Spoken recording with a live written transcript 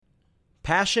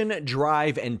Passion,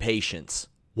 drive, and patience.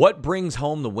 What brings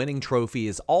home the winning trophy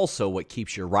is also what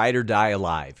keeps your ride or die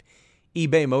alive.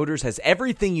 eBay Motors has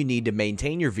everything you need to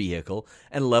maintain your vehicle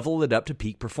and level it up to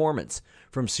peak performance.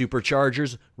 From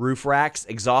superchargers, roof racks,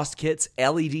 exhaust kits,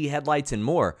 LED headlights, and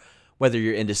more. Whether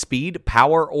you're into speed,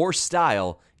 power, or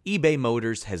style, eBay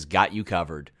Motors has got you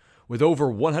covered. With over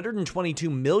 122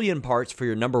 million parts for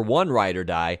your number one ride or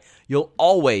die, you'll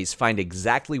always find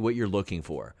exactly what you're looking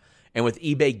for. And with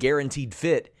eBay Guaranteed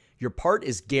Fit, your part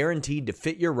is guaranteed to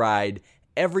fit your ride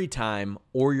every time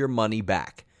or your money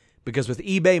back. Because with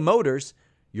eBay Motors,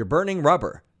 you're burning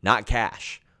rubber, not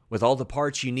cash. With all the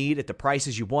parts you need at the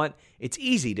prices you want, it's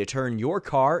easy to turn your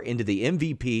car into the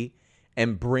MVP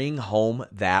and bring home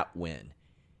that win.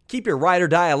 Keep your ride or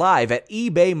die alive at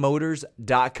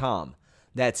ebaymotors.com.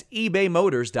 That's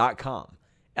ebaymotors.com.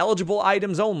 Eligible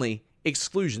items only.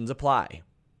 Exclusions apply.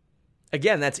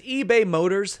 Again, that's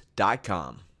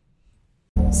ebaymotors.com.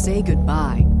 Say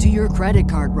goodbye to your credit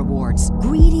card rewards.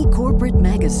 Greedy corporate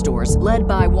mega stores, led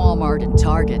by Walmart and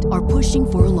Target, are pushing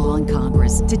for a law in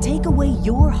Congress to take away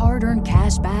your hard-earned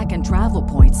cash back and travel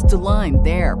points to line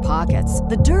their pockets.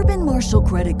 The Durbin-Marshall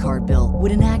credit card bill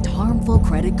would enact harmful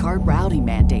credit card routing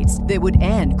mandates that would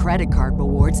end credit card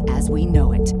rewards as we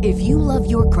know it. If you love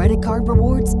your credit card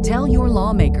rewards, tell your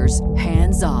lawmakers,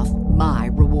 hands off my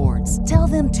rewards. Tell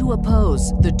them to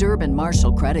oppose the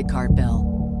Durbin-Marshall credit card bill.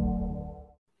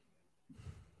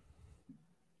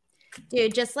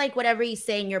 Dude, just like whatever you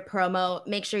say in your promo,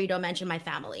 make sure you don't mention my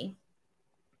family.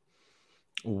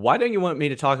 Why don't you want me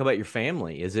to talk about your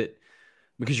family? Is it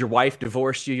because your wife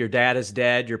divorced you, your dad is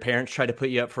dead, your parents tried to put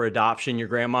you up for adoption, your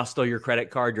grandma stole your credit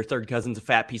card, your third cousin's a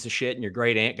fat piece of shit, and your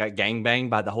great aunt got gangbanged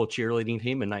by the whole cheerleading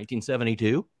team in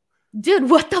 1972? Dude,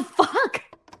 what the fuck?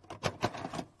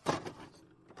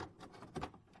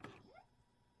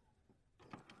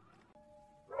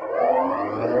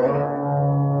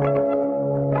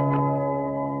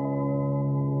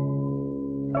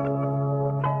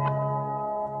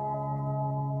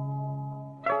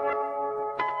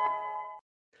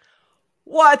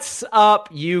 What's up,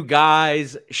 you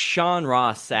guys? Sean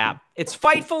Ross Sapp. It's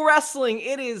Fightful Wrestling.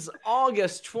 It is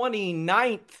August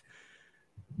 29th,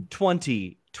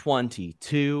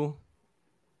 2022.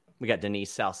 We got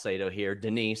Denise Salcedo here.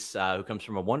 Denise, who comes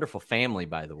from a wonderful family,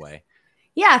 by the way.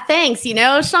 Yeah, thanks. You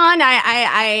know, Sean,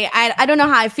 I don't know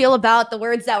how I feel about the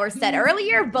words that were said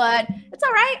earlier, but it's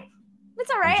all right.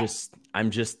 It's all right.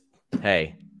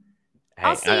 Hey.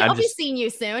 I'll be seeing you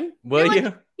soon. Will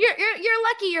you? You're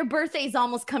lucky your birthday's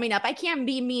almost coming up. I can't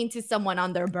be mean to someone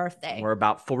on their birthday. We're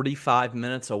about 45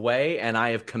 minutes away, and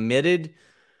I have committed,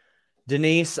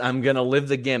 Denise, I'm going to live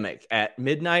the gimmick. At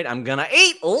midnight, I'm going to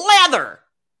eat leather.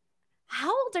 How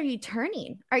old are you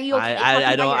turning? Are you okay?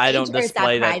 I don't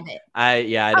display that.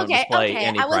 I don't display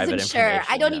any private information. I wasn't sure.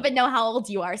 I don't even know how old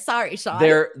you are. Sorry, Sean.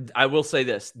 I will say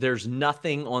this. There's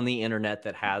nothing on the internet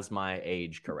that has my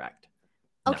age correct.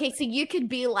 Okay, nothing. So you could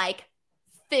be like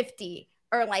 50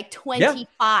 or like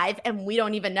 25 and we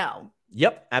don't even know.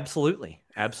 Yep, absolutely.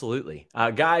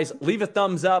 Guys, leave a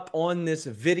thumbs up on this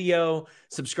video.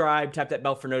 Subscribe, tap that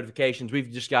bell for notifications.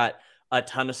 We've just got a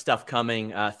ton of stuff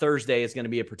coming. Thursday is going to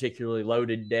be a particularly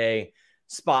loaded day.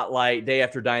 Spotlight, day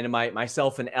after Dynamite.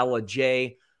 Myself and Ella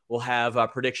J will have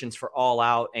predictions for All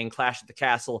Out and Clash at the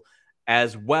Castle,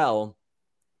 as well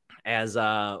as,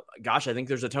 I think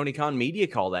there's a Tony Khan media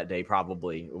call that day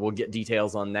probably. We'll get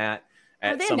details on that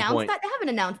at some point. That? They haven't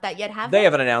announced that yet, have they? They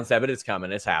haven't announced that, but it's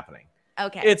coming. It's happening.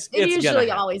 Okay. It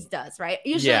usually always does, right?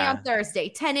 Usually on Thursday,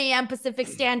 10 a.m. Pacific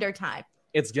Standard Time.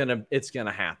 It's gonna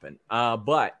happen.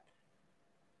 But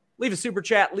leave a super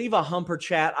chat, leave a humper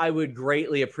chat. I would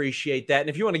greatly appreciate that. And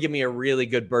if you want to give me a really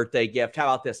good birthday gift, how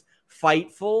about this?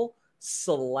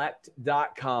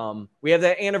 FightfulSelect.com. We have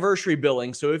that anniversary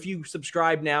billing. So if you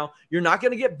subscribe now, you're not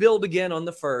going to get billed again on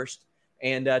the 1st.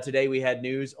 And today we had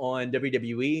news on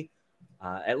WWE,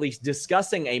 at least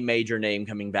discussing a major name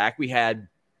coming back. We had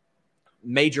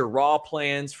major Raw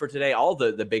plans for today, all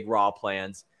the big Raw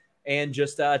plans, and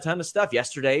just a ton of stuff.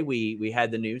 Yesterday, we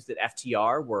had the news that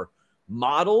FTR were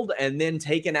modeled and then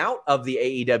taken out of the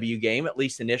AEW game, at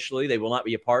least initially. They will not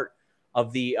be a part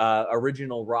of the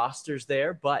original rosters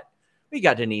there, but we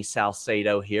got Denise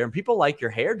Salcedo here, and people like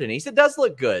your hair, Denise. It does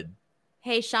look good.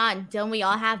 Hey, Sean, don't we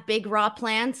all have big Raw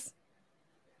plans?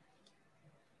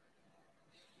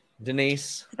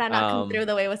 Denise. Did that not come through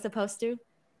the way it was supposed to?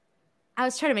 I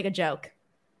was trying to make a joke.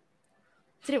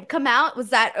 Did it come out? Was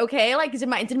that okay? Like,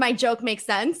 did my joke make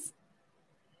sense?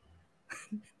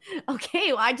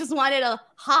 Okay, well, I just wanted a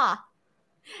ha.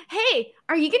 Hey,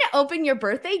 are you going to open your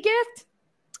birthday gift?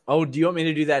 Oh, do you want me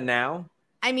to do that now?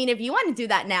 I mean, if you want to do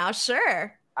that now,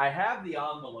 sure. I have the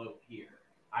envelope here.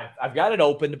 I've got it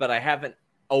opened, but I haven't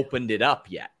opened it up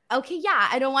yet. Okay, yeah,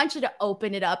 I don't want you to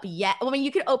open it up yet. I mean,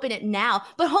 you could open it now,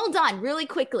 but hold on really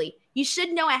quickly. You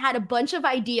should know I had a bunch of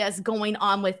ideas going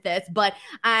on with this, but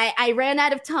I ran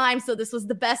out of time, so this was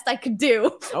the best I could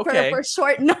do for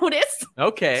short notice.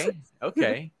 Okay.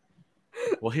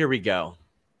 Well, here we go.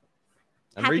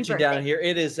 I'm Happy reaching birthday. down here.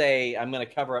 It is I'm going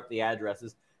to cover up the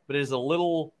addresses, but it is a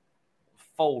little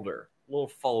folder.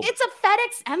 It's a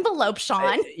FedEx envelope,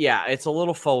 Sean. Yeah, it's a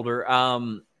little folder.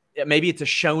 Maybe it's a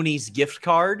Shoney's gift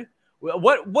card.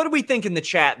 What do we think in the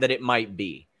chat that it might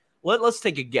be? Let's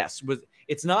take a guess.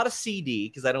 It's not a CD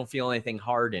because I don't feel anything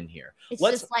hard in here. It's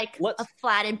just like a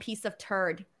flattened piece of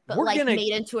turd, but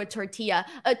made into a tortilla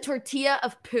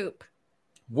of poop.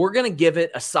 We're going to give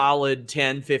it a solid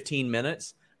 10, 15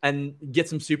 minutes and get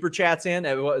some super chats in.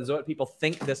 Is what people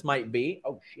think this might be.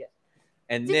 Oh, shit.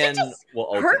 And Did then you just we'll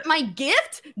open hurt it. my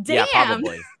gift? Damn.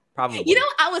 Yeah, probably. You know,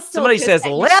 I was so Somebody pissed says at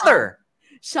you, leather.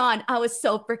 Sean, I was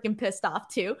so freaking pissed off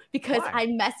too because Why? I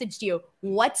messaged you,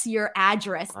 what's your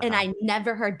address? And I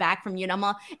never heard back from you,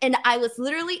 Nama. And I was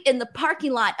literally in the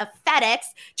parking lot of FedEx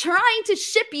trying to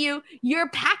ship you your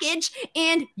package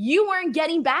and you weren't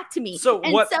getting back to me. So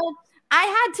I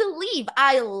had to leave.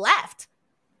 I left.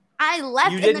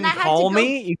 You didn't call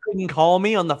me? You couldn't call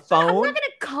me on the phone? I'm not going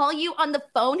to call you on the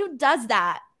phone. Who does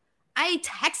that? I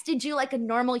texted you like a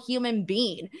normal human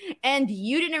being and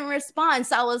you didn't respond.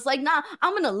 So I was like, nah,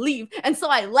 I'm going to leave. And so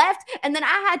I left and then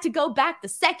I had to go back the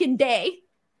second day.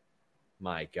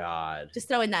 My God. Just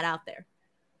throwing that out there.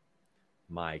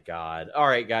 My God. All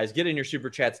right, guys, get in your super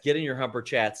chats, get in your humper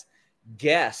chats.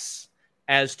 Guess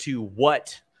as to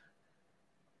what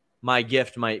my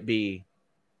gift might be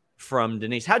from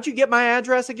Denise. How'd you get my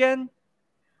address again?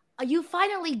 You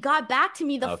finally got back to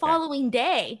me the following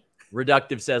day.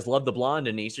 Reductive says, love the blonde,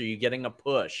 Denise. Are you getting a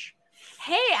push?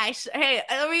 Hey,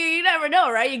 I mean, you never know,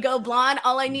 right? You go blonde.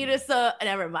 All I need is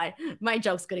never mind. My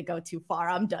joke's going to go too far.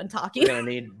 I'm done talking. We're going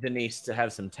to need Denise to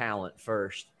have some talent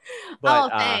first.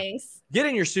 But, thanks. Get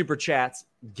in your super chats.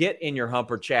 Get in your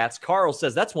humper chats. Carl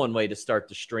says, that's one way to start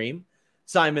the stream.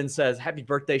 Simon says, happy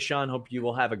birthday, Sean. Hope you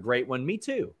will have a great one. Me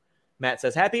too. Matt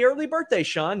says, happy early birthday,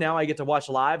 Sean. Now I get to watch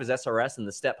live as SRS and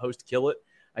the Step host kill it.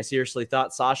 I seriously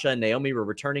thought Sasha and Naomi were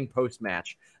returning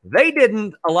post-match. They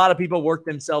didn't. A lot of people worked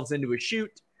themselves into a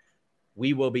shoot.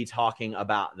 We will be talking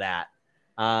about that.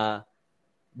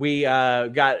 We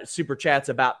got super chats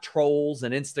about trolls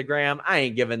and Instagram. I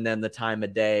ain't giving them the time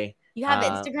of day. You have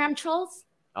Instagram trolls?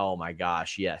 Oh, my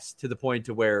gosh, yes. To the point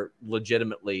to where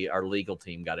legitimately our legal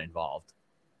team got involved.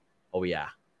 Oh, yeah.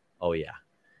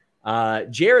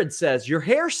 Jared says, your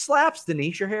hair slaps,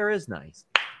 Denise. Your hair is nice.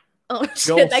 Oh,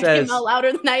 shit, that came out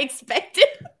louder than I expected.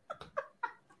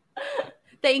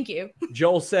 Thank you.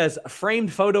 Joel says,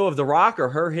 framed photo of The Rock or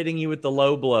her hitting you with the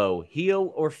low blow,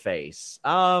 heel or face?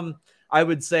 I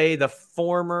would say the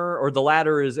former or the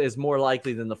latter is more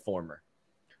likely than the former.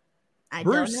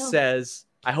 Bruce says,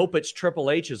 I hope it's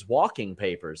Triple H's walking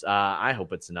papers. I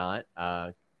hope it's not.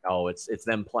 It's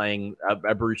them playing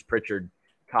a Bruce Pritchard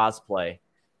cosplay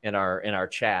in our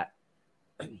chat.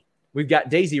 We've got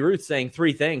Daisy Ruth saying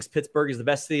 3 things. Pittsburgh is the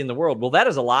best city in the world. Well, that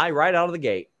is a lie right out of the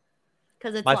gate.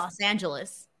 Because it's Los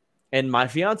Angeles. And my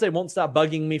fiance won't stop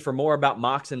bugging me for more about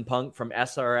Mox and Punk from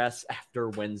SRS after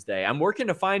Wednesday. I'm working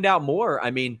to find out more.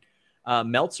 I mean,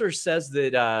 Meltzer says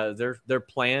that they're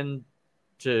planned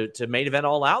to main event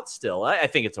All Out still. I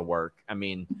think it's a work. I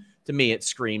mean, to me, it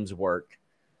screams work.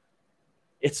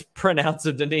 It's pronounced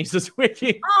of Denise's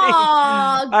wiki.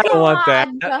 Oh, I don't want that.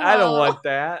 no. I don't want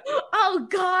that. Oh,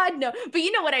 God, no. But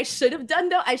you know what I should have done,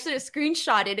 though? I should have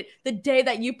screenshotted the day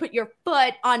that you put your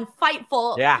foot on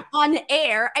Fightful on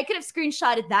air. I could have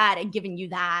screenshotted that and given you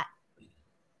that.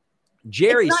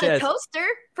 Jerry it's not says, a toaster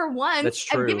for once. That's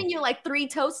true. I've given you like 3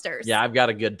 toasters. Yeah, I've got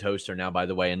a good toaster now, by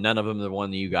the way, and none of them are the one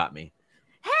that you got me.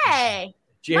 Hey,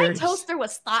 my toaster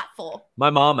was thoughtful.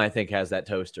 My mom, I think, has that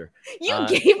toaster. You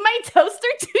gave my toaster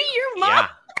to your mom?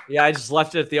 Yeah, I just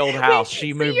left it at the old house.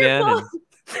 She moved in.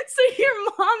 So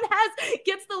your mom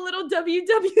gets the little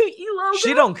WWE logo?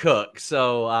 She don't cook,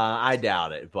 so I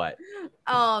doubt it. But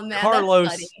oh, man, that's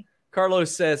funny.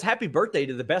 Carlos says, happy birthday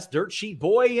to the best dirt sheet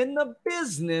boy in the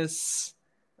business.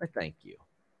 Thank you.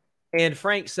 And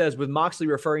Frank says, with Moxley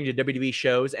referring to WWE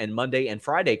shows and Monday and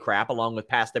Friday crap, along with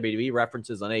past WWE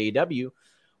references on AEW,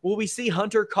 will we see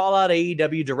Hunter call out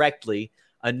AEW directly?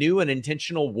 A new and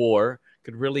intentional war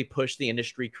could really push the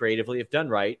industry creatively if done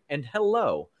right. And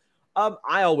hello.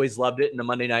 I always loved it in the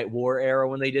Monday Night War era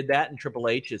when they did that, and Triple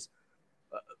H is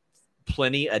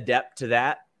plenty adept to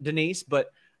that, Denise.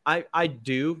 But I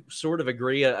do sort of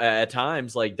agree at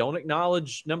times. Like, don't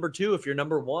acknowledge number 2 if you're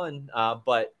number 1.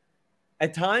 But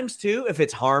at times, too, if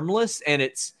it's harmless and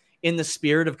it's in the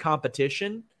spirit of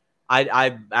competition,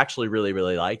 I actually really,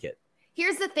 really like it.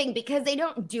 Here's the thing, because they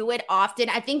don't do it often.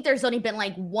 I think there's only been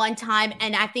like one time,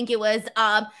 and I think it was,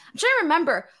 I'm trying to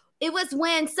remember. It was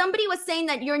when somebody was saying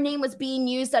that your name was being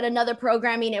used at another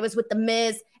programming. It was with The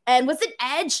Miz. And was it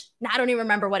Edge? No, I don't even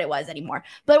remember what it was anymore.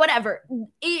 But whatever.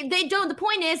 They don't. The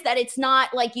point is that it's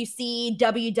not like you see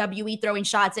WWE throwing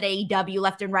shots at AEW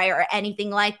left and right or anything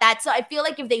like that. So I feel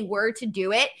like if they were to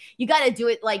do it, you got to do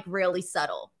it like really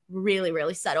subtle, really,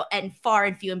 really subtle, and far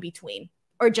and few in between,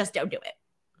 or just don't do it.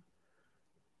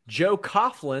 Joe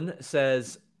Coughlin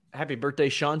says, happy birthday,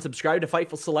 Sean. Subscribe to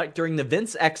Fightful Select during the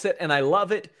Vince exit, and I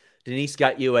love it. Denise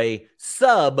got you a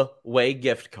Subway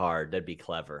gift card. That'd be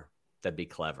clever. That'd be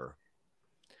clever.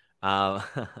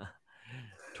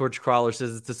 Torch Crawler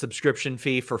says it's a subscription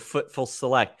fee for Footful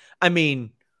Select. I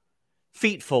mean,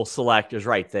 Feetful Select is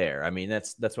right there. I mean,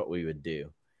 that's what we would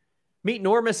do. Meet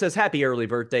Norma says, happy early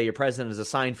birthday. Your present is a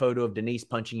signed photo of Denise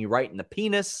punching you right in the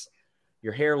penis.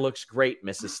 Your hair looks great,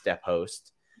 Mrs. Step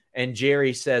Host. And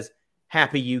Jerry says,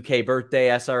 happy UK birthday,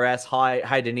 SRS.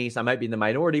 Hi, Denise. I might be in the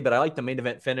minority, but I like the main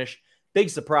event finish.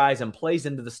 Big surprise, and plays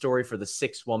into the story for the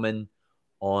 6th woman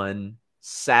on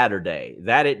Saturday.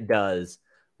 That it does.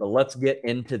 But let's get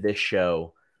into this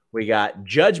show. We got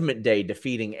Judgment Day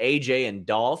defeating AJ and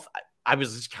Dolph. I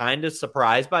was kind of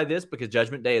surprised by this because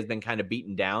Judgment Day has been kind of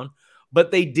beaten down,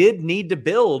 but they did need to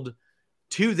build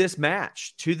to this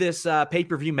match, to this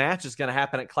pay-per-view match that's going to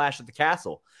happen at Clash at the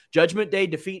Castle. Judgment Day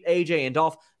defeat AJ and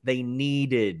Dolph. They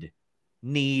needed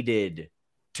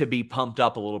to be pumped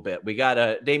up a little bit. We got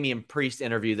a Damian Priest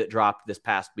interview that dropped this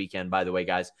past weekend, by the way,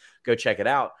 guys. Go check it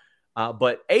out.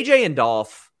 But AJ and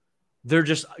Dolph, they're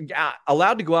just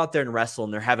allowed to go out there and wrestle,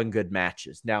 and they're having good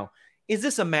matches. Now, is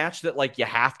this a match that like you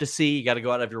have to see? You got to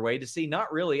go out of your way to see?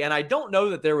 Not really. And I don't know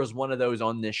that there was one of those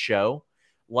on this show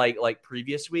like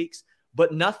previous weeks,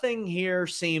 but nothing here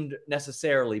seemed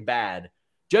necessarily bad.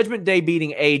 Judgment Day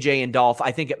beating AJ and Dolph,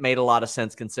 I think it made a lot of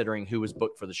sense considering who was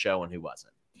booked for the show and who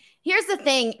wasn't. Here's the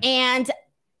thing, and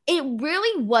it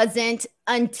really wasn't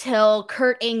until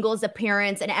Kurt Angle's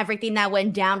appearance and everything that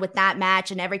went down with that match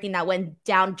and everything that went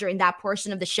down during that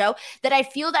portion of the show that I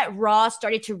feel that Raw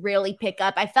started to really pick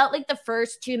up. I felt like the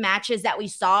first 2 matches that we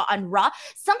saw on Raw,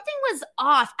 something was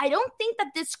off. I don't think that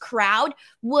this crowd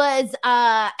was,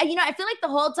 I feel like the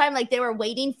whole time, like they were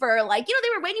waiting for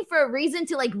they were waiting for a reason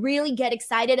to like really get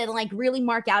excited and like really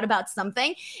mark out about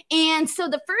something. And so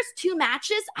the first 2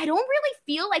 matches, I don't really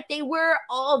feel like they were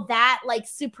all that like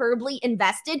superbly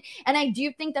invested. And I do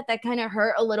think that kind of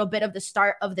hurt a little bit of the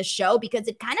start of the show because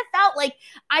it kind of felt like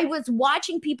I was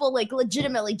watching people like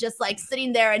legitimately just like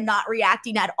sitting there and not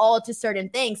reacting at all to certain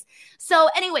things. So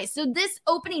anyway, so this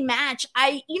opening match,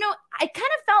 I kind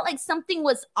of felt like something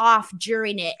was off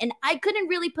during it and I couldn't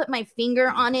really put my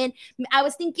finger on it. I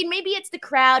was thinking maybe it's the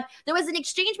crowd. There was an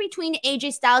exchange between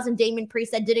AJ Styles and Damian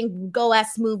Priest that didn't go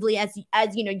as smoothly as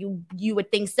you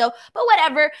would think so, but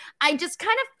whatever. I just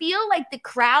kind of feel like the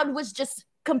crowd was just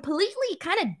completely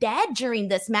kind of dead during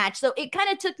this match. So it kind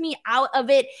of took me out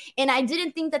of it. And I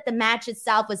didn't think that the match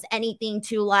itself was anything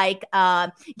to like,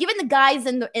 given the guys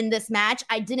in this match,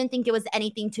 I didn't think it was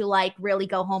anything to like really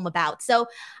go home about. So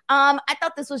I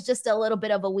thought this was just a little bit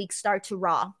of a weak start to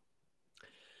Raw.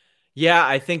 Yeah,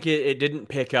 I think it didn't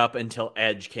pick up until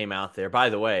Edge came out there. By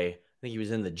the way, I think he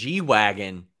was in the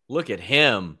G-Wagon. Look at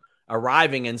him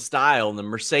arriving in style in the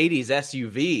Mercedes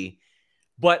SUV.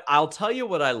 But I'll tell you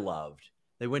what I loved.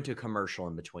 They went to a commercial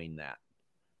in between that.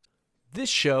 This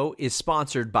show is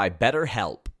sponsored by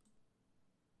BetterHelp.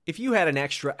 If you had an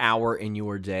extra hour in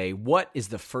your day, what is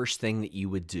the first thing that you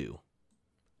would do?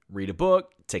 Read a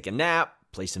book, take a nap,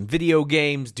 play some video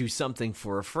games, do something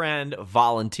for a friend,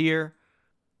 volunteer.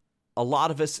 A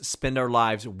lot of us spend our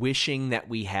lives wishing that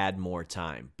we had more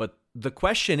time. But the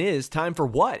question is, time for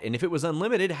what? And if it was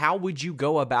unlimited, how would you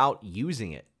go about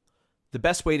using it? The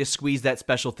best way to squeeze that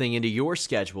special thing into your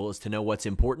schedule is to know what's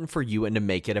important for you and to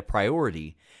make it a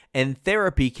priority. And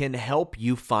therapy can help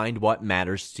you find what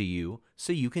matters to you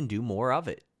so you can do more of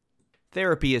it.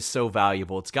 Therapy is so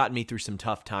valuable. It's gotten me through some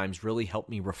tough times, really helped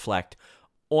me reflect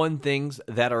on things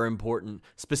that are important,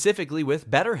 specifically with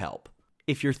BetterHelp.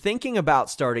 If you're thinking about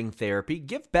starting therapy,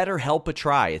 give BetterHelp a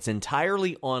try. It's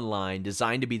entirely online,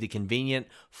 designed to be the convenient,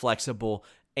 flexible,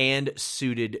 and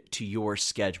suited to your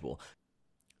schedule.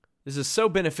 This is so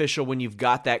beneficial when you've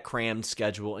got that crammed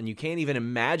schedule and you can't even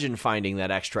imagine finding that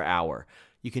extra hour.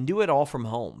 You can do it all from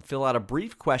home. Fill out a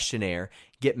brief questionnaire,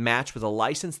 get matched with a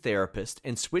licensed therapist,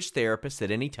 and switch therapists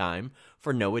at any time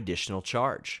for no additional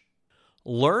charge.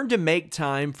 Learn to make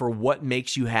time for what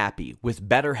makes you happy with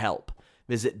BetterHelp.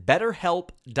 Visit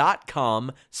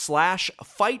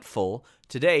betterhelp.com/Fightful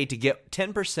today to get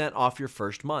 10% off your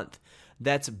first month.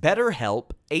 That's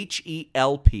BetterHelp,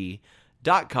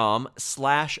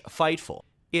 HELP.com/Fightful.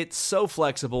 It's so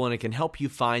flexible and it can help you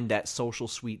find that social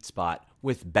sweet spot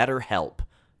with BetterHelp.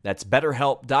 That's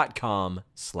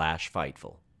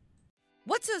betterhelp.com/Fightful.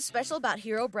 What's so special about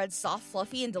Hero Bread's soft,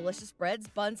 fluffy, and delicious breads,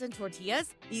 buns, and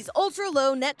tortillas? These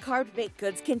ultra-low net-carb baked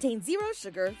goods contain zero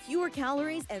sugar, fewer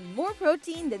calories, and more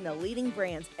protein than the leading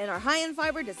brands, and are high in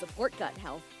fiber to support gut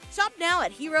health. Shop now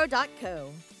at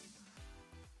hero.co.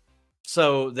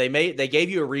 So they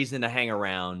gave you a reason to hang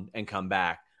around and come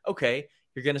back. Okay,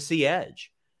 you're going to see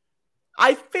Edge.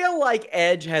 I feel like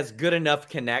Edge has good enough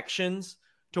connections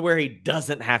to where he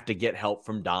doesn't have to get help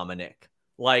from Dominic.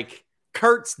 Like,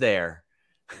 Kurt's there.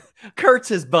 Kurt's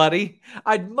his buddy.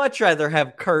 I'd much rather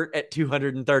have Kurt at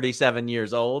 237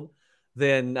 years old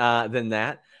than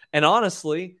that. And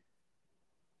honestly,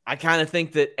 I kind of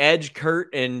think that Edge,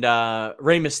 Kurt, and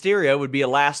Rey Mysterio would be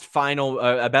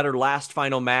a better last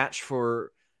final match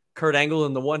for Kurt Angle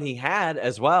than the one he had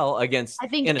as well against. I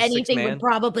think anything would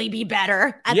probably be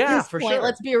better at this point. Sure.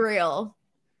 Let's be real.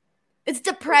 It's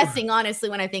depressing, honestly,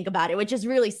 when I think about it, which is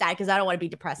really sad because I don't want to be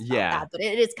depressed about that, but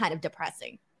it is kind of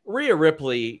depressing. Rhea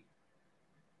Ripley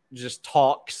just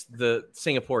talks the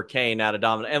Singapore Cane out of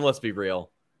Dominic. And let's be real,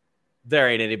 there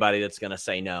ain't anybody that's going to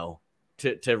say no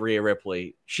to Rhea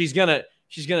Ripley. She's going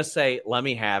to say, let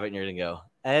me have it. And you're going to go,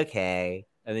 okay.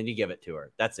 And then you give it to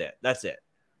her. That's it.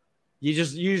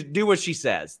 You do what she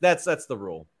says. That's the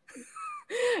rule.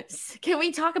 Can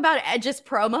we talk about Edge's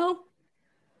promo?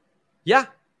 Yeah.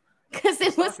 Because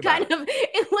it was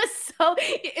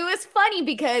funny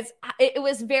because it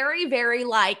was very, very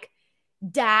like,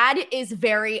 Dad is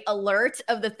very alert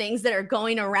of the things that are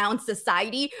going around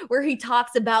society, where he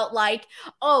talks about like,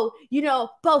 oh,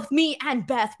 both me and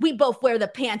Beth, we both wear the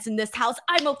pants in this house.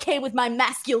 I'm okay with my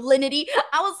masculinity.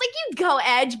 I was like, you go,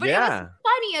 Edge. But It was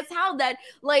funny as how that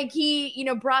like he,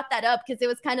 brought that up, because it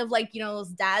was kind of like, those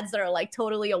dads that are like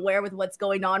totally aware with what's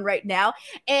going on right now.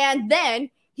 And then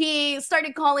he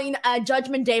started calling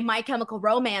Judgment Day My Chemical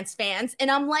Romance fans. And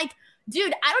I'm like,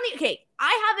 dude,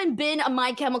 I haven't been a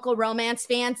My Chemical Romance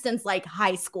fan since like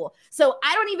high school. So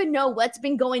I don't even know what's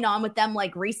been going on with them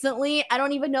like recently. I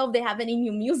don't even know if they have any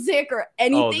new music or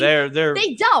anything. Oh,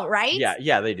 they don't, right?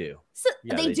 Yeah, they do. So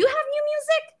they do have new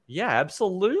music? Yeah,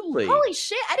 absolutely. Holy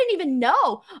shit, I didn't even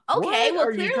know. Okay,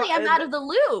 well, clearly I'm out of the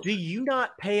loop. Do you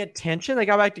not pay attention? They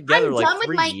got back together I'm like 3 years ago. I'm done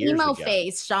with my emo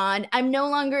phase, Sean. I'm no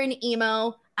longer an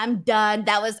emo. I'm done.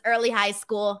 That was early high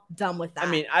school. Done with that.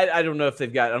 I mean, I don't know if I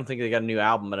don't think they got a new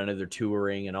album, but I know they're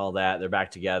touring and all that. They're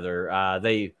back together. I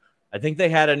think they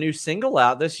had a new single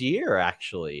out this year,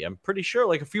 actually. I'm pretty sure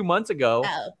like a few months ago,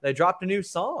 they dropped a new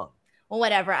song. Well,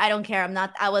 whatever. I don't care.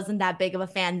 I wasn't that big of a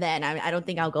fan then. I don't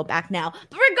think I'll go back now.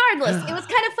 But regardless, it was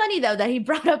kind of funny though that he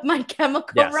brought up My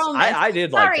Chemical Romance. I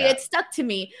did like that. Sorry, it stuck to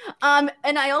me. And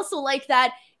I also like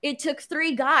that it took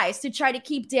 3 guys to try to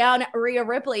keep down Rhea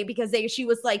Ripley because she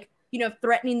was like,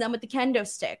 threatening them with the kendo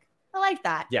stick. I like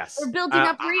that. Yes. We're building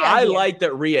up Rhea. I like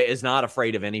that Rhea is not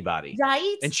afraid of anybody.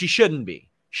 Right? And she shouldn't be.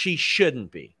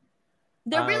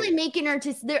 They're really making her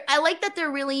I like that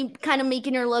they're really kind of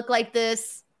making her look like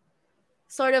this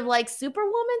sort of like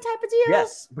Superwoman type of deal.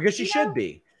 Yes, because she should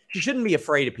be. She shouldn't be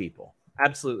afraid of people.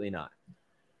 Absolutely not.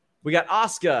 We got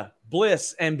Asuka,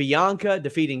 Bliss, and Bianca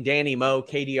defeating Danny Moe,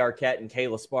 Katie Arquette, and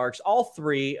Kayla Sparks. All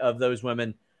 3 of those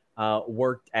women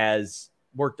worked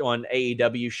on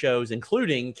AEW shows,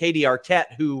 including Katie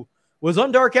Arquette, who was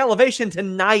on Dark Elevation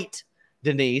tonight,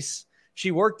 Denise.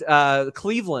 She worked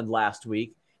Cleveland last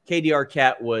week. Katie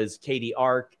Arquette was Katie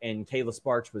Ark, and Kayla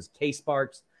Sparks was Kay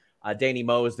Sparks. Danny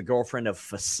Moe is the girlfriend of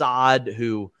Facade,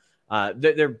 who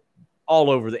they're all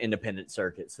over the independent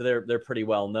circuit, so they're pretty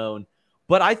well known.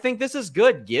 But I think this is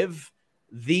good. Give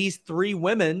these 3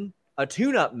 women a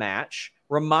tune-up match.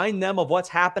 Remind them of what's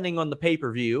happening on the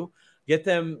pay-per-view. Get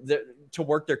them to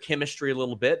work their chemistry a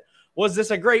little bit. Was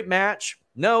this a great match?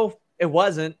 No, it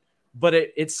wasn't. But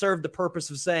it served the purpose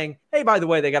of saying, hey, by the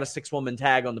way, they got a 6-woman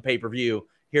tag on the pay-per-view.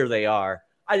 Here they are.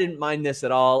 I didn't mind this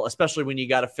at all, especially when you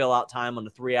got to fill out time on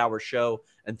a 3-hour show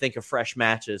and think of fresh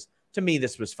matches. To me,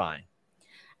 this was fine.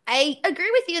 I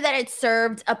agree with you that it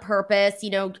served a purpose.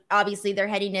 Obviously they're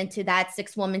heading into that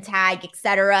 6-woman tag,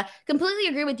 etc. Completely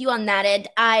agree with you on that end.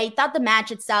 I thought the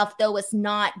match itself, though, was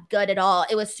not good at all.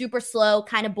 It was super slow,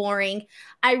 kind of boring.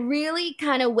 I really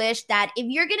kind of wish that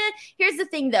here's the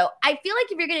thing though, I feel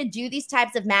like if you're gonna do these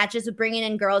types of matches with bringing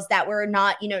in girls that were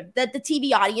not, that the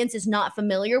TV audience is not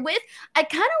familiar with, I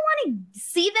kind of want to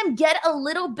see them get a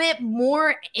little bit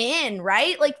more in,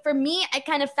 right? Like for me, I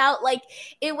kind of felt like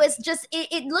it was just,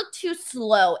 it looked too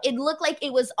slow. It looked like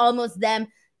it was almost them.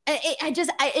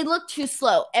 It looked too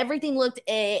slow. Everything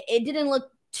it didn't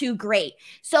look too great.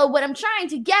 So what I'm trying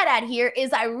to get at here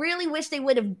is I really wish they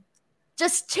would have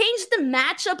just change the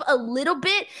matchup a little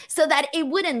bit so that it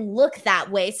wouldn't look that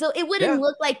way. So it wouldn't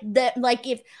look like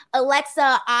if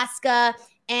Alexa, Asuka,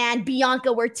 and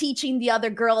Bianca were teaching the other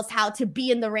girls how to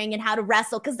be in the ring and how to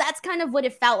wrestle, because that's kind of what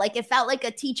it felt like. It felt like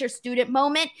a teacher-student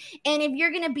moment. And if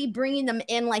you're going to be bringing them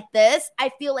in like this, I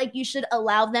feel like you should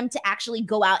allow them to actually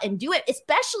go out and do it,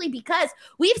 especially because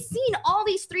we've seen all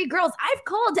these 3 girls. I've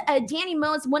called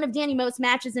one of Danny Mo's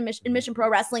matches in Mission Pro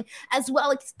Wrestling, as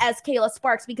well as Kayla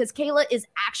Sparks, because Kayla is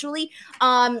actually,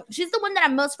 she's the one that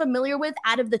I'm most familiar with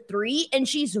out of the 3, and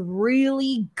she's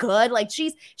really good. Like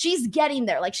she's getting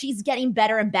there. Like she's getting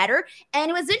better and better. And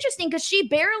it was interesting because she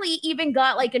barely even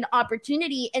got like an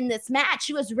opportunity in this match.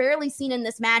 She was rarely seen in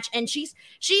this match, and she's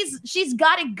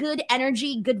got a good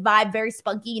energy, good vibe, very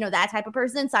spunky, that type of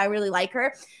person. So I really like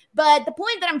her. But the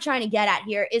point that I'm trying to get at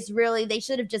here is really they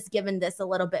should have just given this a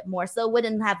little bit more, so it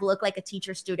wouldn't have looked like a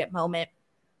teacher-student moment.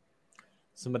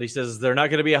 Somebody says they're not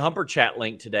going to be a Humper Chat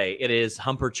link today. It is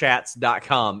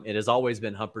humperchats.com. It has always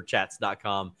been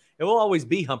humperchats.com. It will always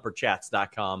be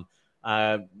humperchats.com.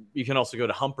 You can also go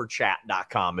to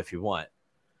humperchat.com if you want.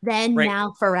 Then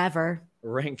now forever.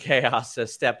 Ring Chaos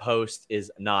says step host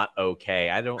is not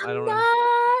okay. I don't know.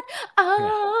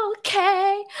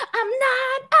 Okay. I'm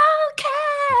not okay.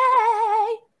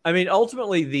 I mean,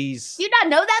 ultimately these... You not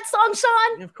know that song,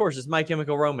 Sean? Of course, it's My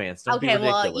Chemical Romance. Don't be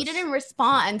ridiculous. Well, you didn't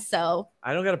respond, so...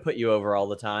 I don't got to put you over all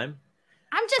the time.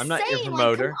 I'm not saying, your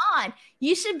promoter. Like, come on.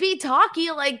 You should be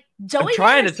talking like Joey. I'm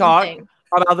trying to talk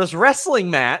about this wrestling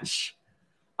match.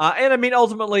 And I mean,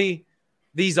 ultimately,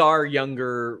 these are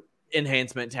younger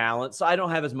enhancement talent, so I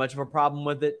don't have as much of a problem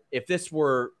with it. If this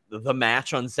were the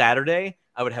match on Saturday,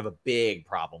 I would have a big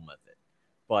problem with it.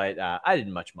 But I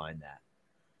didn't much mind that.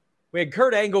 We had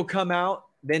Kurt Angle come out.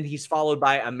 Then he's followed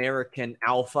by American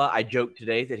Alpha. I joked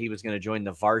today that he was going to join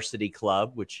the Varsity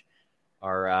Club, which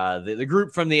are the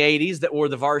group from the 80s that wore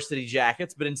the varsity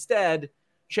jackets. But instead,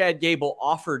 Chad Gable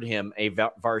offered him a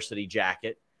varsity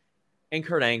jacket, and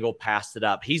Kurt Angle passed it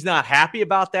up. He's not happy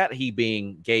about that, he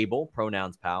being Gable,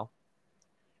 pronouns pal.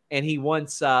 And he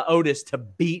wants Otis to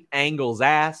beat Angle's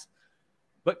ass.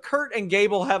 But Kurt and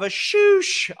Gable have a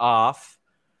shoosh off.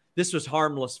 This was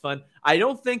harmless fun. I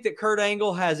don't think that Kurt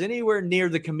Angle has anywhere near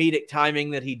the comedic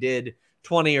timing that he did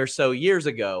 20 or so years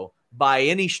ago by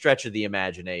any stretch of the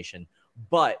imagination.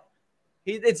 But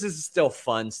this is still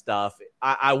fun stuff.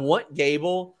 I want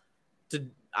Gable to...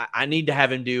 I need to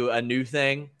have him do a new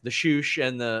thing, the shoosh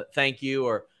and the thank you,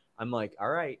 or I'm like, all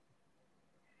right,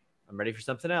 I'm ready for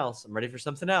something else.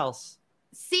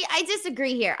 See, I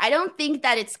disagree here. I don't think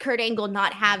that it's Kurt Angle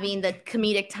not having the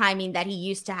comedic timing that he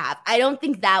used to have. I don't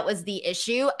think that was the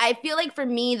issue. I feel like for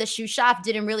me, the shoe shop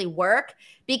didn't really work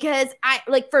because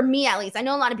for me at least, I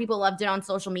know a lot of people loved it on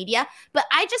social media, but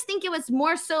I just think it was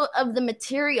more so of the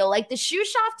material. Like the shoe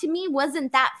shop to me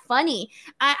wasn't that funny.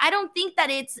 I don't think that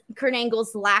it's Kurt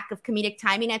Angle's lack of comedic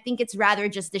timing. I think it's rather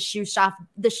just the shoe shop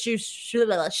wasn't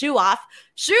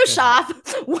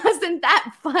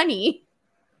that funny.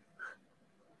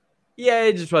 Yeah,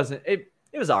 it just wasn't. It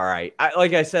was all right.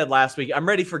 Like I said last week, I'm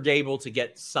ready for Gable to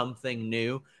get something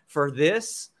new. For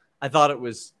this, I thought it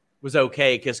was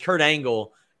okay because Kurt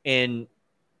Angle and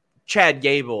Chad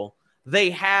Gable,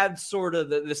 they had sort of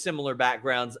the similar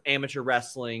backgrounds, amateur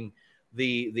wrestling,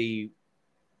 the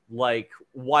like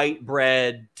white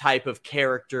bread type of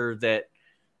character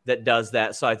that does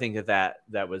that. So I think that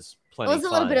was plenty. It was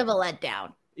a little bit of a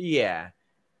letdown. Yeah.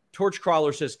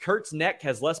 Torchcrawler says Kurt's neck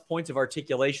has less points of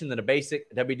articulation than a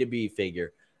basic WWE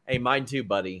figure. Hey, mine too,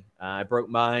 buddy. I broke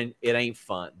mine. It ain't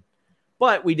fun.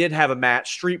 But we did have a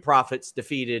match. Street Profits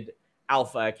defeated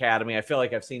Alpha Academy. I feel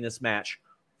like I've seen this match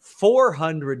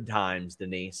 400 times,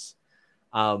 Denise.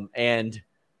 And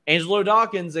Angelo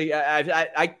Dawkins,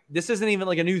 this isn't even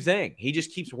like a new thing. He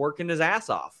just keeps working his ass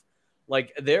off.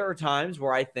 Like there are times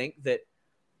where I think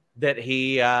that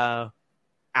he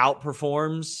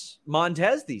outperforms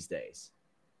Montez these days.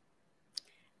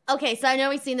 Okay, so I know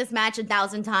we've seen this match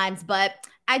 1,000 times, but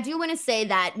I do want to say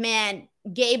that, man,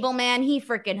 Gable, man, he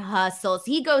freaking hustles.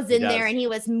 He goes in there and he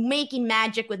was making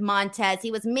magic with Montez.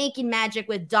 He was making magic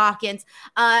with Dawkins.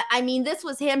 I mean, this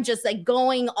was him just like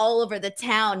going all over the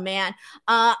town, man.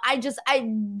 I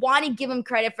want to give him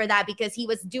credit for that because he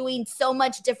was doing so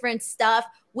much different stuff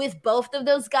with both of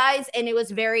those guys, and it was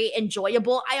very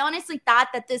enjoyable. I honestly thought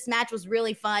that this match was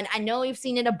really fun. I know we've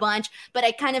seen it a bunch, but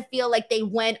I kind of feel like they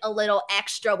went a little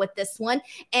extra with this one.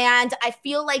 And I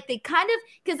feel like they kind of,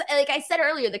 because like I said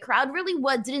earlier, the crowd really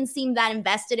didn't seem that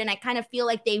invested, and I kind of feel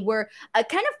like they were kind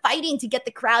of fighting to get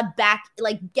the crowd back,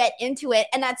 like get into it.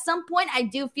 And at some point, I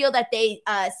do feel that they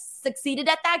succeeded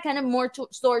at that, kind of more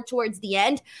towards the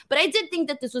end. But I did think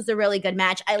that this was a really good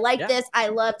match. I liked this. I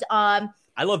loved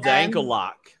the ankle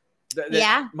lock.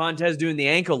 Montez doing the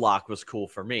ankle lock was cool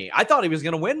for me. I thought he was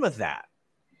going to win with that.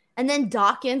 And then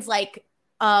Dawkins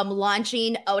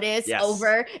launching Otis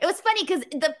over. It was funny because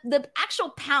the actual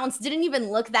pounce didn't even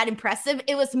look that impressive.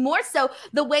 It was more so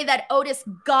the way that Otis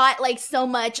got like so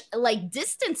much like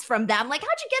distance from them. Like,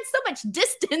 how'd you get so much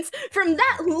distance from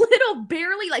that little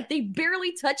barely, like they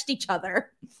barely touched each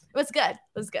other? It was good. It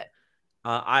was good.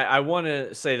 I want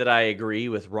to say that I agree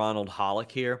with Ronald Hollick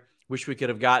here. Wish we could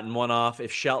have gotten one off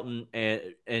if Shelton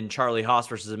and Charlie Haas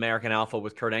versus American Alpha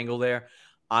with Kurt Angle there.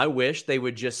 I wish they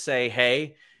would just say,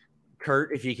 hey,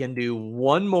 Kurt, if you can do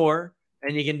one more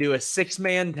and you can do a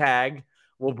 6-man tag,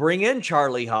 we'll bring in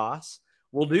Charlie Haas.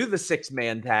 We'll do the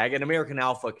 6-man tag, and American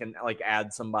Alpha can like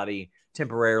add somebody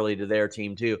temporarily to their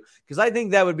team too. Because I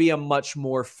think that would be a much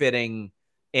more fitting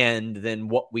end than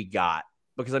what we got.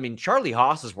 Because I mean, Charlie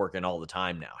Haas is working all the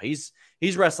time now. He's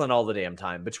wrestling all the damn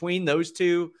time. Between those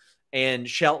two and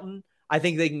Shelton, I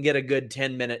think they can get a good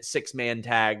 10-minute 6-man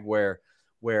tag where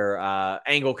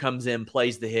Angle comes in,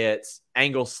 plays the hits,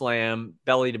 Angle slam,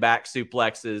 belly to back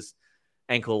suplexes,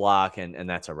 ankle lock, and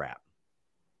that's a wrap.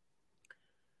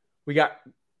 We got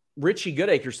Richie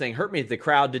Goodacre saying, hurt me that the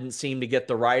crowd didn't seem to get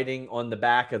the writing on the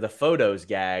back of the photos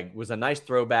gag. Was a nice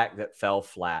throwback that fell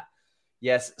flat.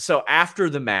 Yes, so after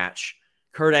the match,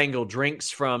 Kurt Angle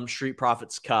drinks from Street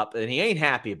Profits' cup, and he ain't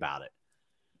happy about it.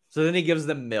 So then he gives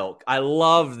them milk. I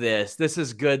love this. This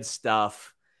is good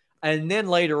stuff. And then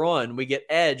later on, we get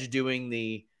Edge doing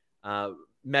the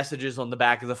messages on the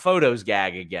back of the photos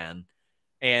gag again.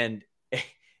 And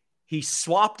he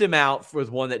swapped him out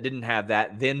with one that didn't have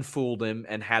that, then fooled him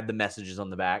and had the messages on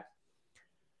the back.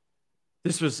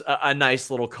 This was a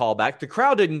nice little callback. The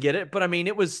crowd didn't get it, but I mean,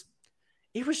 it was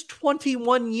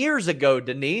 21 years ago,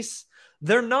 Denise.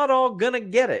 They're not all going to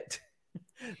get it.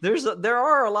 There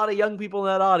are a lot of young people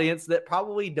in that audience that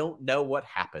probably don't know what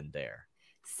happened there.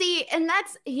 See, and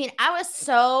that's, I was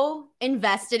so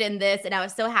invested in this, and I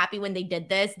was so happy when they did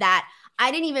this that I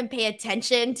didn't even pay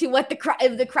attention to what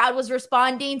the crowd was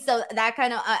responding. So that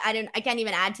kind of, I can't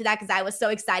even add to that because I was so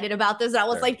excited about this. And I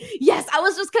was like, yes, I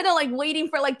was just kind of like waiting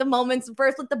for like the moments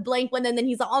first with the blank one. And then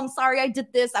he's like, oh, I'm sorry I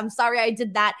did this. I'm sorry I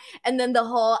did that. And then the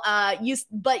whole,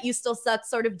 but you still suck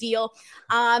sort of deal.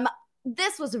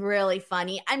 This was really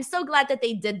funny. I'm so glad that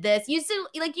they did this.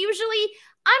 Usually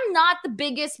I'm not the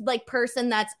biggest like person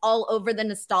that's all over the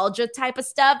nostalgia type of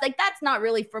stuff. Like that's not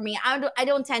really for me. I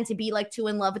don't tend to be like too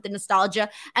in love with the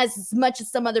nostalgia as much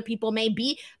as some other people may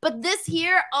be. But this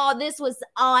here,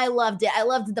 I loved it. I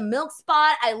loved the milk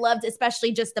spot. I loved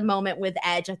especially just the moment with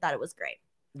Edge. I thought it was great.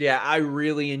 Yeah, I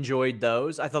really enjoyed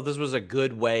those. I thought this was a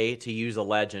good way to use a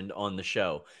legend on the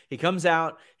show. He comes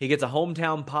out, he gets a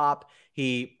hometown pop.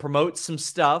 He promotes some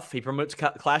stuff. He promotes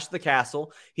Clash of the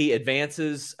Castle. He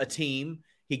advances a team.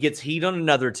 He gets heat on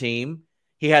another team.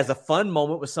 He has a fun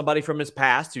moment with somebody from his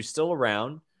past who's still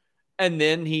around. And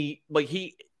then he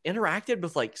interacted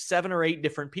with like 7 or 8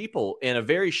 different people in a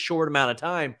very short amount of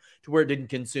time to where it didn't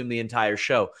consume the entire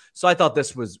show. So I thought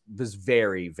this was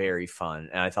very, very fun.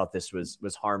 And I thought this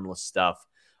was harmless stuff.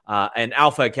 And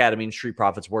Alpha Academy and Street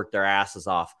Profits worked their asses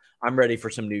off. I'm ready for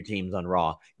some new teams on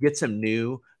Raw. Get some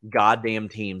new goddamn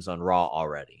teams on Raw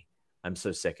already. I'm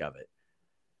so sick of it.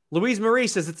 Louise Marie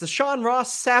says it's a Sean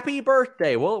Ross sappy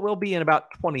birthday. Well, it will be in about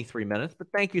 23 minutes,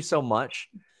 but thank you so much.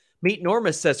 Meet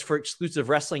Norma says for exclusive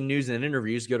wrestling news and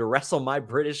interviews, go to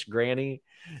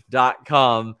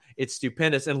WrestleMyBritishGranny.com. It's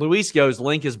stupendous. And Luis goes,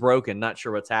 link is broken. Not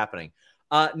sure what's happening.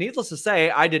 Needless to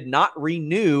say, I did not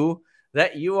renew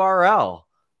that URL.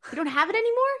 You don't have it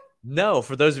anymore? No,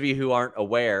 for those of you who aren't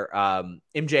aware,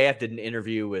 MJF did an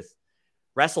interview with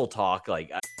Wrestle Talk.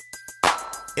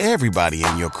 Everybody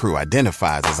in your crew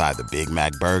identifies as either Big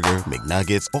Mac Burger,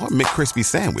 McNuggets, or McCrispy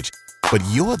Sandwich. But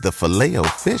you're the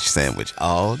Filet-O-Fish Sandwich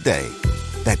all day.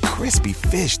 That crispy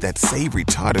fish, that savory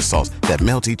tartar sauce, that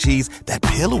melty cheese, that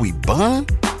pillowy bun.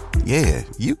 Yeah,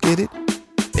 you get it.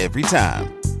 Every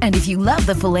time. And if you love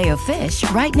the Filet-O-Fish,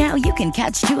 right now you can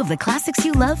catch 2 of the classics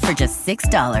you love for just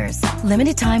 $6.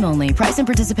 Limited time only. Price and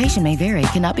participation may vary.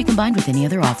 Cannot be combined with any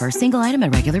other offer. Single item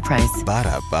at regular price.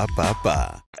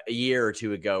 Ba-da-ba-ba-ba. A year or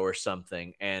two ago or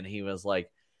something, and he was like,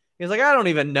 I don't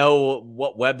even know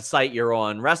what website you're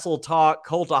on. Wrestle Talk,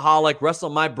 Cultaholic,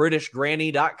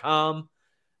 WrestleMyBritishGranny.com.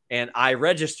 And I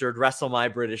registered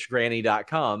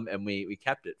WrestleMyBritishGranny.com, and we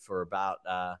kept it for about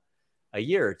a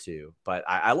year or two. But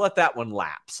I let that one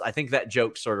lapse. I think that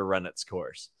joke sort of run its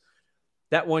course.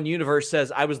 That one universe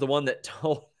says, I was the one that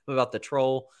told them about the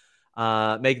troll,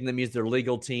 making them use their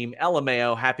legal team.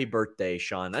 LMAO, happy birthday,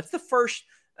 Sean. That's the first,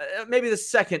 maybe the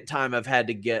second time I've had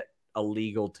to get a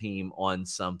legal team on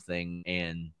something.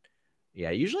 And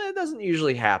yeah, usually it doesn't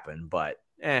usually happen, but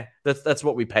that's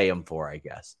what we pay them for, I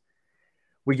guess.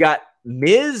 We got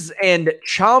Miz and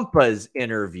Ciampa's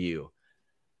interview.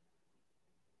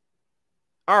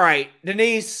 All right,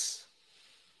 Denise.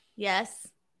 Yes.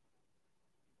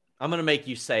 I'm going to make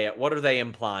you say it. What are they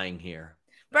implying here?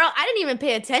 Bro, I didn't even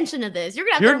pay attention to this. You're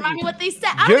going to have to remind me what they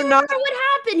said. I don't even remember what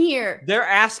happened here. They're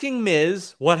asking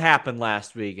Miz what happened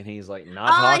last week, and he's like, he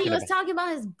was talking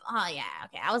about his... Oh, yeah.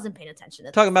 Okay, I wasn't paying attention to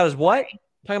this. Talking about his what?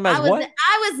 Talking about his what?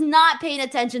 I was not paying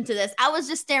attention to this. I was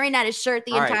just staring at his shirt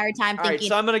the entire time thinking... All right,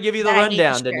 so I'm going to give you the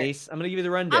rundown, Denise. I'm going to give you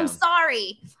the rundown. I'm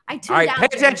sorry. I tuned out. All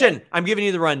right, pay attention. I'm giving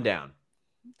you the rundown.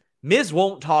 Miz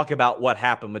won't talk about what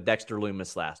happened with Dexter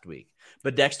Lumis last week,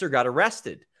 but Dexter got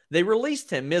arrested. They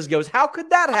released him. Miz goes, how could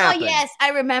that happen? Oh, yes, I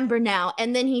remember now.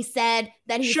 And then he said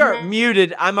that he's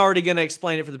muted. I'm already going to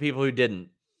explain it for the people who didn't.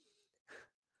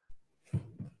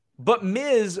 But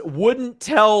Miz wouldn't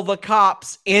tell the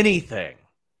cops anything.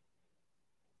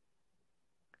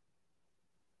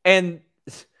 And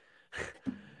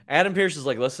Adam Pearce is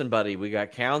like, listen, buddy, we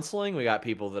got counseling. We got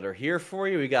people that are here for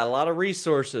you. We got a lot of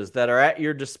resources that are at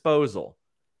your disposal.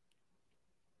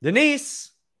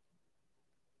 Denise.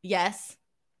 Yes.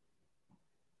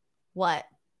 What?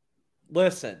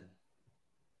 Listen.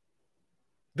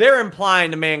 They're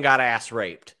implying the man got ass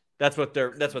raped. That's what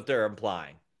they're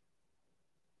implying.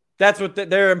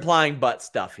 They're implying butt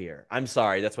stuff here. I'm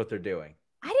sorry, that's what they're doing.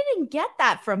 I didn't get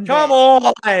that from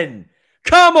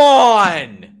Come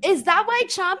on. Is that why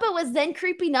Ciampa was then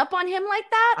creeping up on him like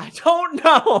that? I don't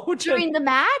know. During the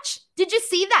match? Did you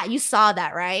see that? You saw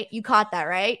that, right? You caught that,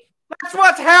 right? That's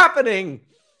what's happening.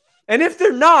 And if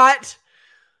they're not,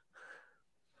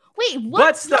 wait, what?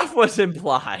 Butt stuff was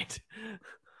implied.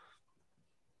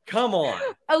 Come on.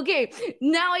 Okay,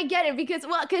 now I get it because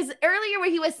earlier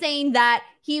when he was saying that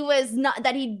he was not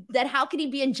that how could he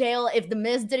be in jail if the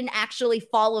Miz didn't actually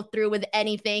follow through with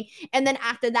anything, and then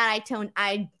after that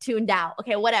I tuned out.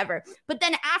 Okay, whatever. But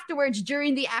then afterwards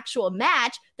during the actual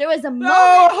match, there was a moment.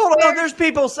 Oh, hold on. There's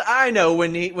people. I know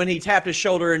when he tapped his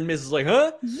shoulder and Miz is like,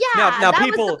 huh? Yeah. Now that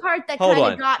people, was the part that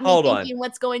kind of got me thinking,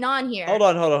 what's going on here? Hold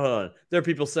on. There are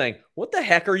people saying, what the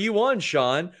heck are you on,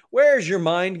 Sean? Where's your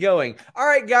mind going? All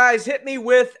right, guys, hit me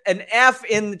with an F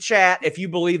in the chat if you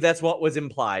believe that's what was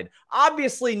implied.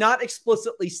 Obviously not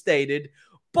explicitly stated,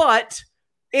 but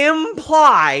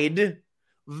implied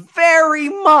very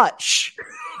much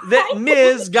that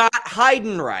Miz got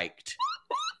Heidenreicht.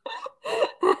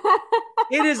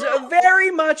 It is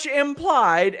very much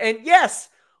implied. And yes,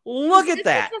 look at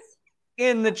that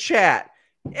in the chat.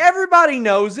 Everybody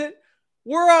knows it.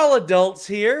 We're all adults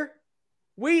here.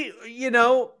 We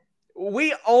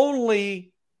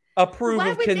only approve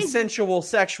of consensual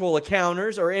sexual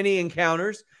encounters or any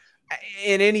encounters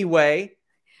in any way.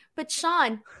 But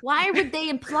Sean, why would they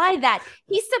imply that?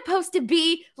 He's supposed to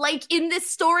be like in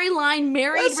this storyline,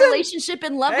 married relationship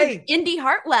in love with Indy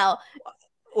Hartwell.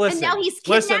 And now he's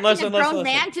kidnapping a grown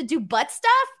man to do butt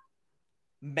stuff?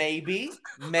 Maybe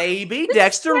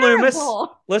Dexter Lumis.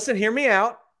 Listen, hear me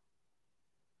out.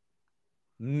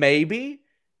 Maybe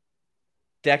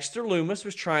Dexter Lumis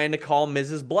was trying to call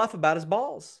Mrs. Bluff about his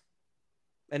balls.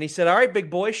 And he said, all right, big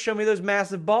boy, show me those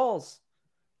massive balls.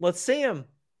 Let's see them.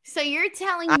 So you're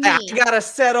telling me. I got a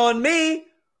set on me.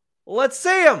 Let's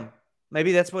see them.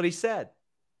 Maybe that's what he said.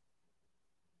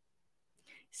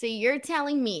 So you're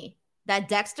telling me that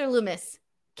Dexter Lumis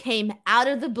came out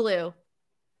of the blue.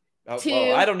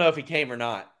 Well, I don't know if he came or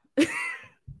not.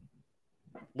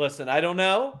 Listen, I don't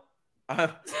know.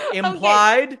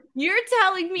 Implied. Okay. You're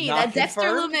telling me that Dexter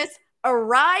Lumis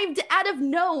arrived out of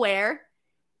nowhere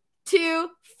to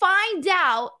find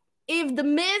out if the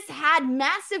Miz had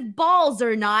massive balls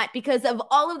or not because of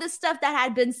all of the stuff that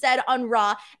had been said on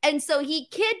Raw. And so he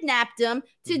kidnapped him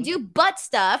to do butt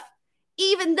stuff,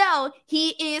 even though he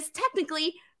is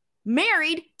technically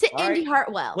married to Indy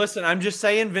Hartwell. Listen, I'm just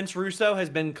saying Vince Russo has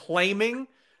been claiming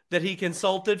that he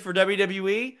consulted for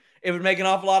WWE, It would make an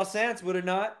awful lot of sense, would it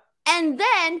not? And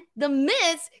then The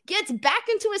Miz gets back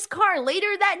into his car later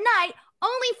that night,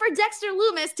 only for Dexter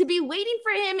Lumis to be waiting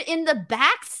for him in the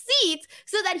back seat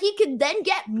so that he could then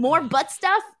get more butt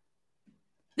stuff.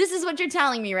 This is what you're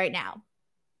telling me right now.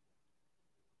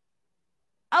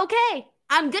 Okay,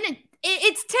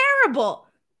 it's terrible.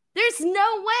 There's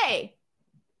no way.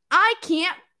 I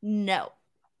can't, no.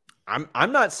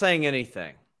 I'm not saying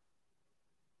anything.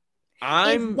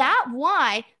 Is that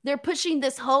why they're pushing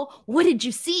this whole, what did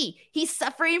you see? He's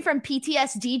suffering from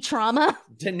PTSD trauma?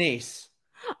 Denise.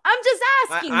 I'm just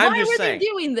asking, why were they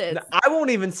doing this? I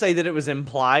won't even say that it was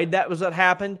implied that was what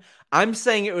happened. I'm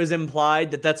saying it was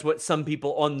implied that that's what some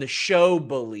people on the show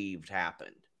believed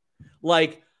happened.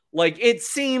 Like it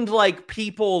seemed like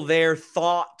people there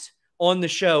thought on the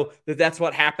show that that's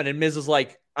what happened. And Miz was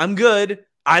like, I'm good.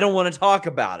 I don't want to talk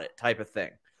about it type of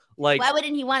thing. Like, why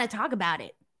wouldn't he want to talk about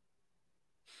it?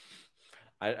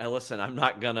 I listen, I'm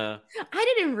not gonna.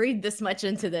 I didn't read this much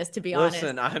into this, to be honest.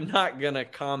 Listen, I'm not gonna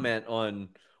comment on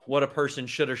what a person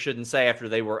should or shouldn't say after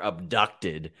they were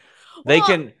abducted.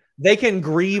 Well, they can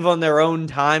grieve on their own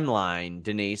timeline,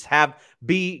 Denise. Have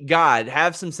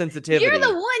some sensitivity. You're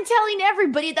the one telling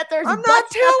everybody that there's I'm not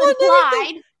telling implied.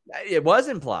 Anything. It was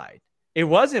implied. It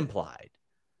was implied.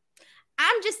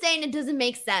 I'm just saying it doesn't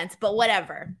make sense, but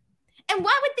whatever. And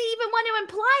why would they even want to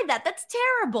imply that? That's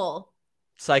terrible.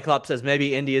 Cyclops says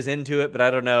maybe India's into it, but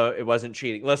I don't know. It wasn't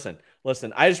cheating. Listen.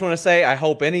 I just want to say I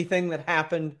hope anything that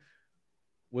happened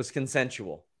was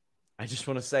consensual. I just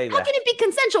want to say that. How can it be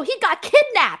consensual? He got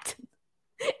kidnapped.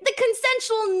 The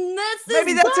consensualness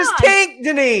maybe is that's gone. his kink,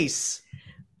 Denise.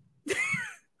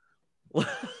 But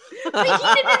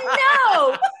he didn't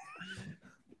know.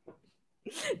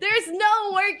 There's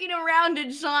no working around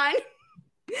it, Sean.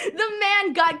 The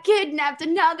man got kidnapped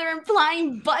and now they're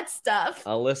implying butt stuff.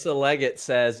 Alyssa Leggett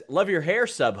says, love your hair,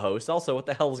 sub-host. Also, what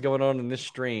the hell is going on in this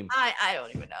stream? I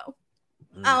don't even know.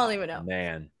 I don't even know.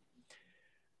 Man.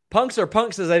 Punks or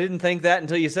Punk says, I didn't think that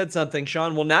until you said something,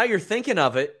 Sean. Well, now you're thinking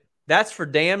of it. That's for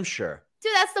damn sure.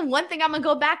 Dude, that's the one thing I'm going to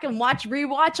go back and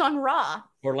rewatch on Raw.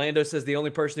 Orlando says the only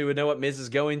person who would know what Miz is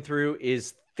going through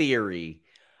is Theory.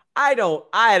 I don't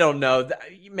know.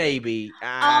 Maybe.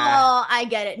 Oh, I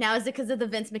get it. Now, is it because of the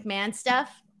Vince McMahon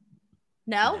stuff?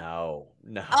 No?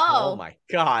 No. Oh my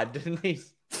God,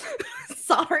 Denise.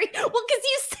 Sorry. Well, because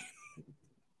you said...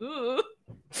 Ooh.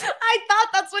 I thought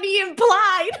that's what he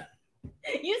implied.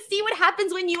 You see what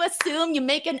happens when you assume you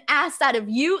make an ass out of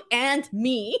you and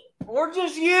me. Or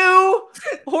just you.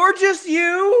 Or just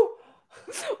you.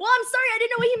 Well, I'm sorry. I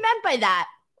didn't know what he meant by that.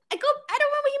 I don't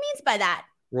know what he means by that.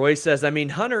 Roy says, I mean,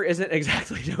 Hunter isn't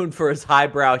exactly known for his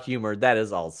highbrow humor. That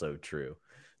is also true.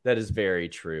 That is very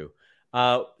true.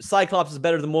 Cyclops is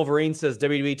better than Wolverine, says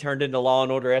WWE turned into Law &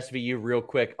 Order SVU real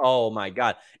quick. Oh, my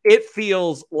God. It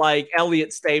feels like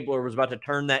Elliot Stabler was about to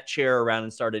turn that chair around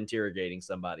and start interrogating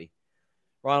somebody.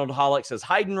 Ronald Hollick says,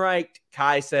 Heidenreich.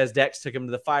 Kai says, Dex took him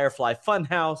to the Firefly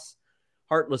Funhouse.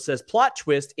 Heartless says, plot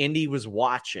twist, Indy was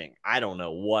watching. I don't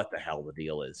know what the hell the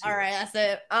deal is here. All right, that's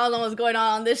it. I don't know what's going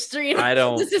on this stream. I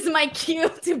don't. This is my cue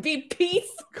to be peace.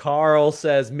 Carl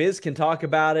says, Miz can talk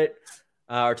about it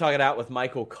or talk it out with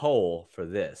Michael Cole for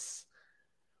this.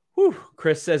 Whew.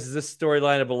 Chris says, is this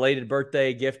storyline a belated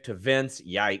birthday gift to Vince?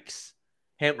 Yikes.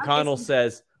 Hamp Connell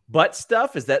says, butt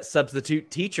stuff? Is that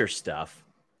substitute teacher stuff?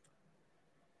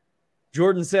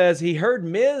 Jordan says, he heard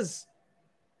Miz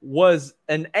was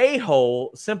an a-hole,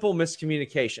 simple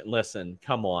miscommunication. Listen,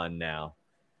 come on now.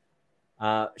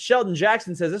 Sheldon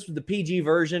Jackson says this was the PG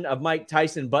version of Mike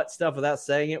Tyson butt stuff without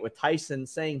saying it, with Tyson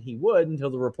saying he would until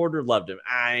the reporter loved him.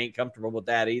 I ain't comfortable with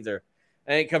that either.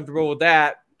 I ain't comfortable with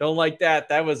that. Don't like that.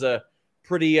 That was a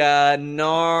pretty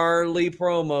gnarly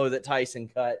promo that Tyson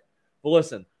cut. But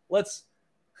listen, let's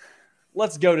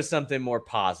go to something more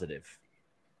positive.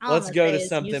 Let's go to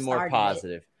something more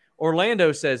positive.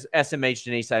 Orlando says, SMH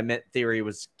Denise, I meant Theory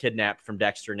was kidnapped from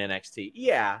Dexter in NXT.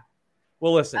 Yeah.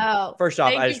 Well, listen. First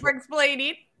off, thank you for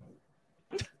explaining.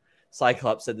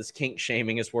 Cyclops said this kink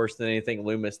shaming is worse than anything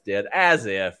Loomis did. As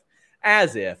if.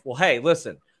 Well, hey,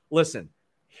 listen.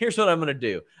 Here's what I'm going to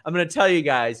do. I'm going to tell you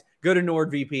guys, go to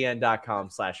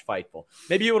nordvpn.com/Fightful.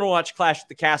 Maybe you want to watch Clash at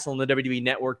the Castle on the WWE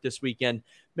Network this weekend.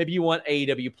 Maybe you want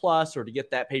AEW Plus or to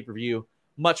get that pay-per-view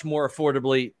much more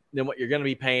affordably than what you're going to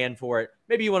be paying for it.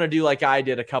 Maybe you want to do like I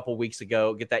did a couple weeks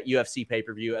ago, get that UFC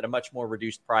pay-per-view at a much more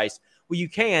reduced price. Well, you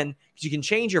can, because you can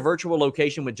change your virtual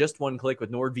location with just one click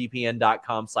with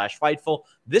nordvpn.com/Fightful.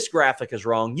 This graphic is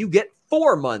wrong. You get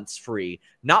 4 months free,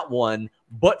 not 1,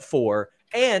 but 4,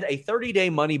 and a 30-day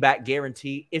money-back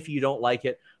guarantee if you don't like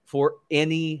it for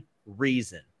any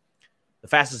reason. The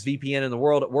fastest VPN in the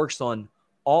world. It works on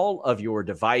all of your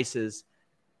devices,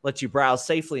 lets you browse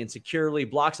safely and securely,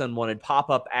 blocks unwanted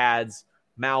pop-up ads,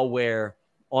 malware,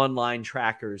 online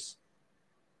trackers.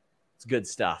 It's good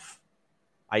stuff.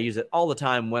 I use it all the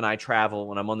time when I travel,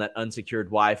 when I'm on that unsecured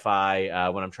Wi-Fi,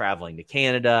 when I'm traveling to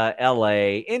Canada,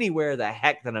 LA, anywhere the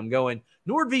heck that I'm going.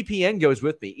 NordVPN goes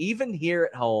with me. Even here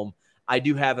at home, I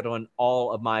do have it on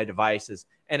all of my devices.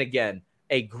 And again,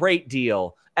 a great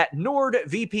deal at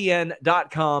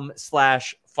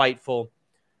nordvpn.com/Fightful.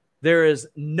 There is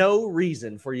no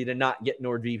reason for you to not get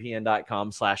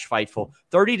nordvpn.com/Fightful.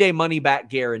 30-day money-back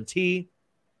guarantee,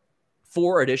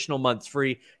 4 additional months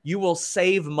free. You will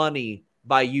save money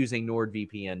by using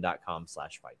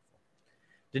nordvpn.com/Fightful.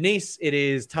 Denise, it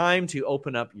is time to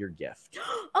open up your gift.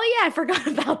 Oh, yeah, I forgot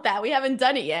about that. We haven't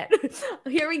done it yet.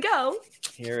 Here we go.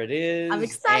 Here it is. I'm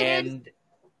excited. And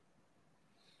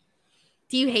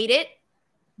do you hate it?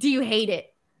 Do you hate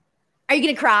it? Are you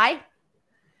going to cry?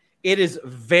 it is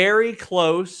very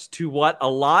close to what a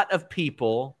lot of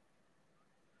people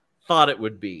thought it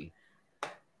would be.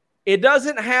 It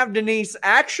doesn't have Denise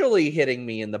actually hitting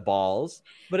me in the balls,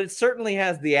 but it certainly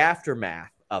has the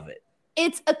aftermath of it.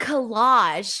 It's a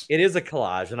collage. It is a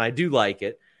collage, and I do like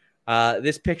it.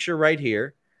 This picture right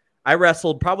here, I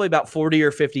wrestled probably about 40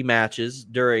 or 50 matches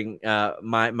during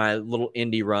my little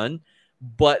indie run.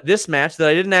 But this match that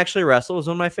I didn't actually wrestle was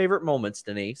one of my favorite moments,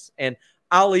 Denise. And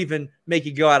I'll even make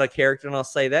you go out of character, and I'll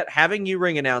say that. Having you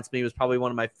ring announce me was probably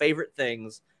one of my favorite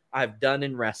things I've done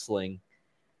in wrestling.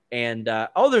 And,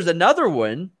 there's another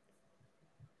one.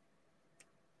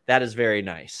 That is very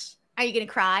nice. Are you going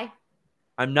to cry?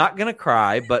 I'm not going to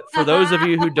cry, but for those of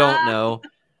you who don't know,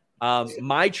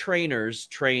 my trainers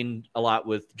trained a lot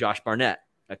with Josh Barnett.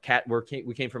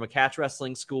 We came from a catch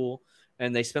wrestling school,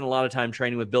 and they spent a lot of time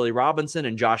training with Billy Robinson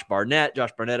and Josh Barnett.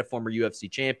 Josh Barnett, a former UFC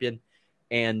champion.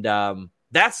 And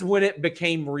that's when it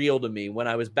became real to me, when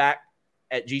I was back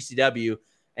at GCW.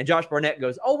 And Josh Barnett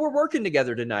goes, "Oh, we're working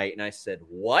together tonight." And I said,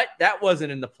 "What? That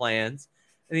wasn't in the plans."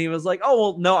 And he was like, "Oh,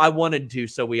 well, no, I wanted to,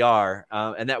 so we are."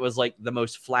 And that was like the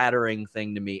most flattering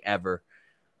thing to me ever.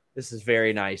 This is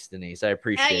very nice, Denise. I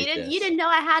appreciate this. You didn't know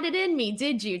I had it in me,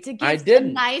 did you? To I give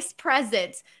didn't. a nice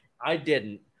present. I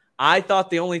didn't. I thought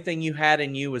the only thing you had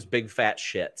in you was big fat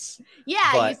shits. Yeah,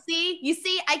 But you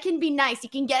see, I can be nice. You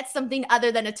can get something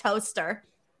other than a toaster.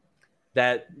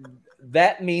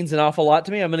 That means an awful lot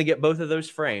to me. I'm going to get both of those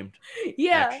framed.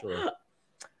 Yeah. Actually.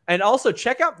 And also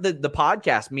check out the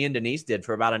podcast me and Denise did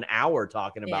for about an hour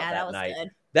talking about that was night. good.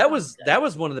 That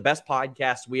was one of the best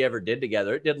podcasts we ever did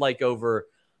together. It did over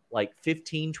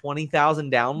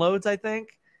 20,000 downloads, I think.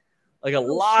 A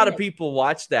lot of people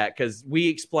watched that because we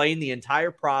explained the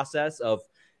entire process of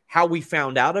how we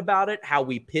found out about it, how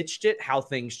we pitched it, how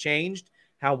things changed,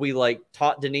 how we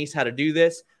taught Denise how to do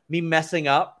this. Me messing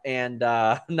up and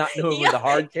not knowing where the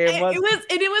hard cam was.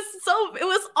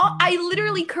 I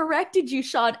literally corrected you,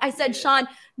 Sean. I said, "Sean,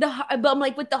 I'm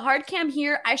like, with the hard cam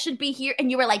here, I should be here." And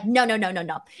you were like, no.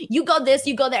 You go this,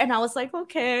 you go there. And I was like,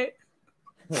 okay.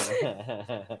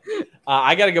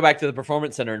 I got to go back to the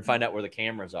Performance Center and find out where the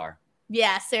cameras are.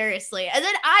 Yeah, seriously. And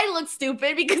then I looked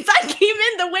stupid because I came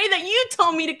in the way that you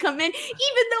told me to come in, even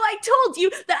though I told you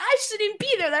that I shouldn't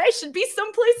be there, that I should be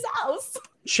someplace else.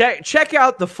 Check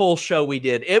out the full show we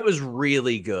did. It was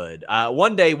really good.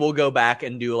 One day we'll go back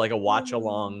and do a watch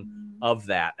along of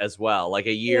that as well, a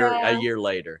year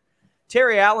later.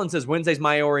 Terry Allen says, "Wednesday's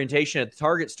my orientation at the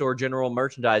Target store, general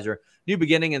merchandiser. New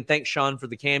beginning, and thanks, Sean, for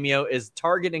the cameo. Is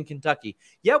Target in Kentucky?"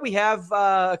 Yeah, we have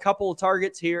a couple of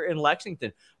Targets here in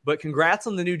Lexington. But congrats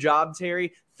on the new job,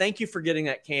 Terry. Thank you for getting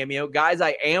that cameo. Guys,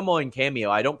 I am on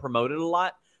Cameo. I don't promote it a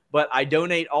lot, but I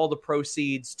donate all the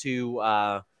proceeds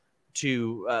to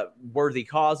worthy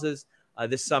causes.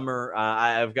 This summer,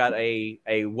 I've got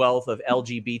a wealth of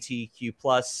LGBTQ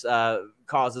plus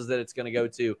causes that it's going to go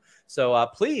to. So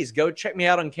please go check me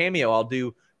out on Cameo. I'll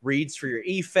do reads for your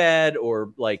eFed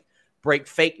or break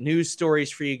fake news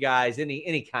stories for you guys.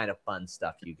 Any kind of fun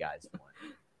stuff you guys want.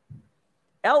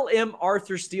 LM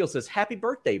Arthur Steele says, "Happy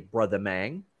birthday, Brother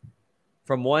Mang."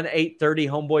 From one 8:30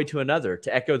 homeboy to another.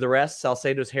 To echo the rest,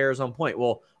 Salcedo's hair is on point.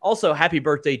 Well, also happy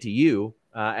birthday to you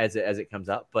as it comes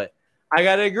up. But I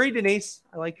got to agree, Denise.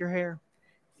 I like your hair.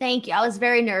 Thank you. I was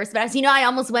very nervous. But as you know, I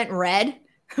almost went red,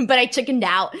 but I chickened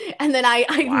out. And then I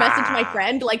messaged my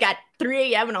friend at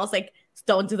 3 a.m. and I was like,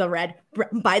 "Don't do the red.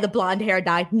 Buy the blonde hair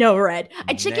dye. No red."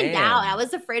 I chickened out. I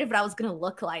was afraid of what I was going to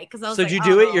look like. So did you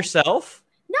do it yourself?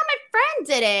 No, my friend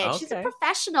did it. Okay. She's a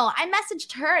professional. I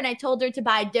messaged her and I told her to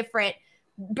buy different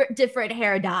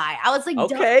hair dye. I was like,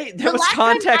 okay, there was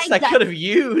context I could have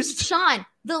used. Sean,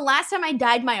 the last time I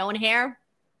dyed my own hair,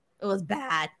 it was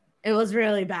bad. It was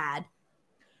really bad.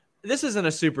 this isn't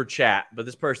a super chat, but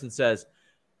this person says,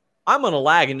 I'm on a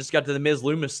lag and just got to the Miz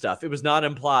Loomis stuff. It was not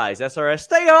implies. SRS,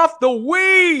 stay off the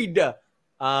weed.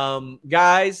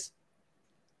 Guys,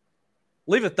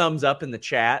 leave a thumbs up in the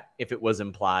chat if it was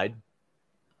implied.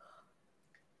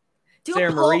 Do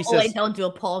Sarah a poll. Marie says, wait, don't do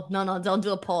a poll. No, don't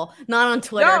do a poll. Not on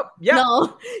Twitter. No, yeah.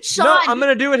 No. Sean. No, I'm going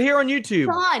to do it here on YouTube.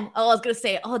 Sean. Oh, I was going to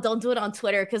say, don't do it on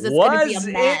Twitter because it's going to be a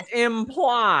mess. Was it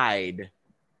implied?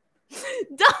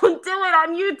 Don't do it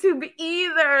on YouTube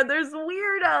either. There's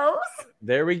weirdos.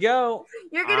 There we go.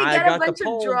 You're going to get a bunch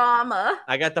of drama.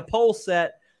 I got the poll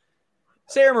set.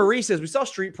 Sarah Marie says, we saw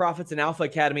Street Profits and Alpha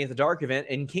Academy at the Dark event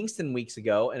in Kingston weeks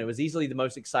ago, and it was easily the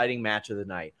most exciting match of the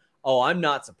night. Oh, I'm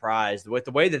not surprised with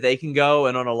the way that they can go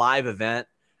and on a live event.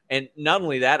 And not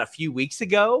only that, a few weeks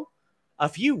ago,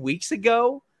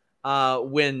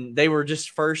 when they were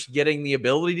just first getting the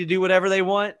ability to do whatever they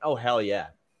want. Oh, hell yeah.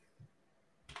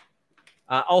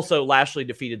 Also, Lashley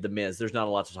defeated The Miz. There's not a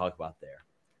lot to talk about there.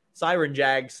 Siren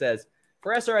Jag says,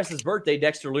 for SRS's birthday,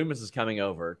 Dexter Loomis is coming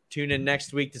over. Tune in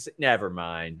next week to see. Never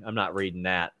mind. I'm not reading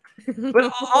that.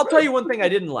 But I'll tell you one thing I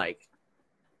didn't like.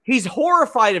 He's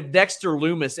horrified of Dexter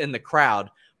Loomis in the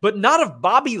crowd, but not of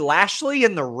Bobby Lashley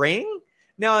in the ring.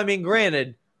 Now, I mean,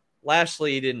 granted,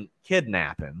 Lashley didn't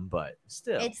kidnap him, but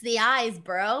still. It's the eyes,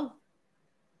 bro.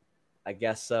 I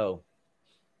guess so.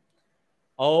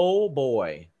 Oh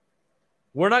boy.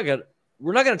 We're not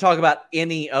gonna talk about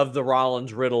any of the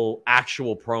Rollins Riddle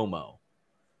actual promo.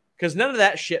 Because none of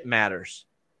that shit matters.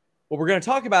 What we're gonna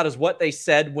talk about is what they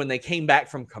said when they came back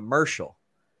from commercial.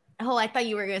 Oh, I thought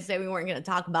you were going to say we weren't going to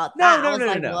talk about that.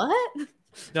 No. What?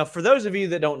 Now, for those of you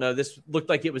that don't know, this looked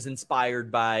like it was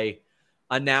inspired by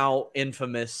a now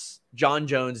infamous John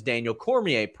Jones, Daniel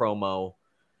Cormier promo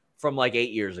from like 8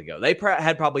 years ago. They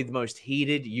had probably the most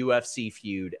heated UFC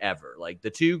feud ever. Like the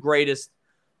two greatest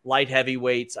light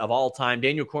heavyweights of all time.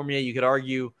 Daniel Cormier, you could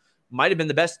argue, might have been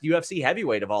the best UFC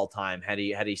heavyweight of all time had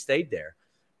he stayed there.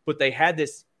 But they had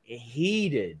this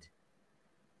heated,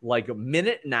 like a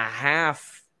minute and a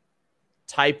half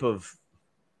type of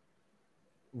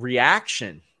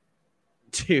reaction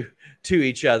to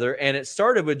each other. And it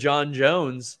started with John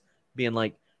Jones being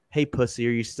like, hey, pussy,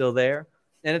 are you still there?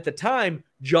 And at the time,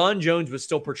 John Jones was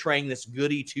still portraying this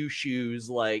goody two-shoes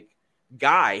like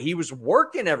guy. He was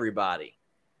working everybody.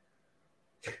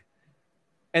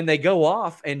 And they go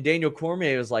off, and Daniel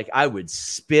Cormier was like, I would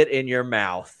spit in your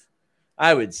mouth.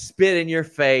 I would spit in your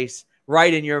face,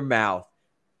 right in your mouth.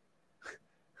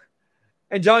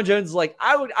 And John Jones is like,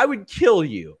 I would kill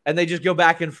you. And they just go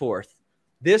back and forth.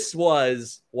 This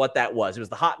was what that was. It was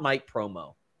the hot mic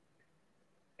promo.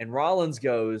 And Rollins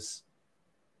goes,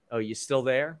 oh, you still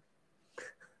there?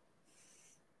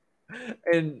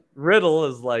 And Riddle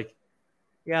is like,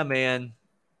 yeah, man,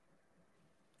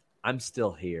 I'm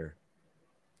still here.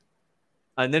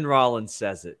 And then Rollins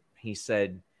says it. He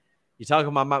said, you talk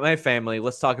about my family,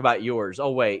 let's talk about yours.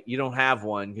 Oh, wait, you don't have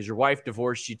one because your wife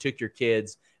divorced you, took your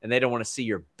kids, and they don't want to see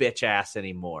your bitch ass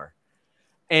anymore.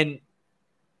 And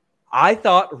I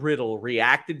thought Riddle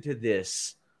reacted to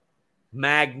this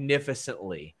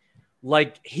magnificently.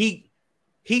 Like he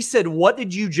said, what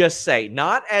did you just say?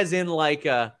 Not as in like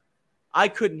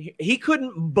he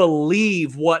couldn't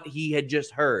believe what he had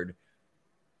just heard.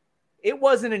 It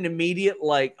wasn't an immediate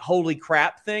like, holy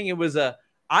crap thing. It was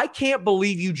I can't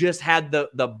believe you just had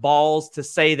the balls to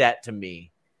say that to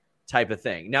me type of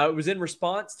thing. Now, it was in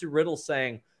response to Riddle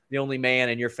saying the only man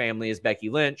in your family is Becky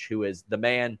Lynch, who is the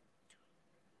man.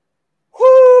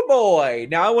 Whoo, boy.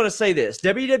 Now, I want to say this.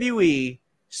 WWE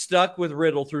stuck with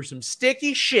Riddle through some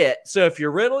sticky shit. So if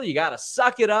you're Riddle, you got to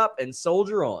suck it up and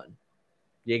soldier on.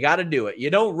 You got to do it. You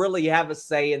don't really have a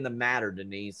say in the matter,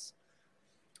 Denise.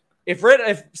 If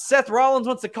Seth Rollins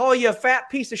wants to call you a fat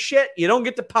piece of shit, you don't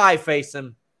get to pie face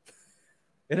him.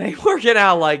 It ain't working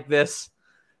out like this.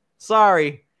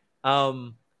 Sorry.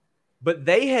 But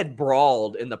they had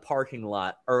brawled in the parking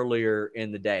lot earlier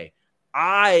in the day.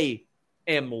 I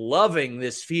am loving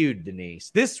this feud,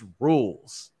 Denise. This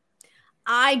rules.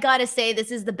 I gotta say,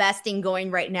 this is the best thing going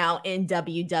right now in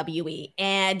WWE,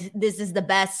 and this is the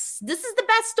best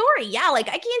story. Yeah, like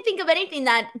I can't think of anything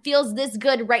that feels this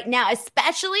good right now,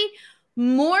 especially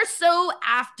more so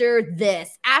after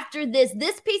this.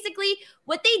 This basically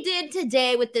what they did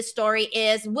today with this story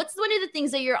is what's one of the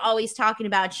things that you're always talking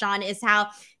about, Sean, is how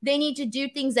they need to do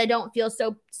things that don't feel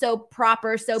so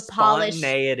proper, so polished.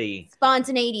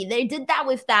 Spontaneity. They did that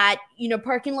with that,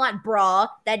 parking lot brawl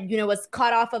that, was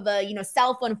caught off of a,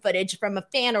 cell phone footage from a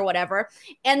fan or whatever.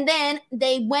 And then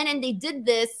they went and they did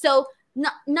this. So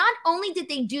not only did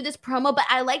they do this promo, but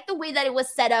I like the way that it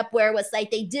was set up where it was like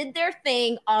they did their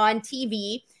thing on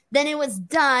TV. Then it was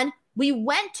done. We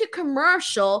went to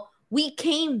commercial. We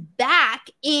came back,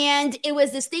 and it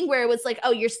was this thing where it was like,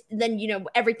 oh, then,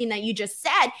 everything that you just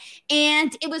said.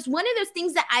 And it was one of those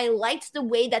things that I liked the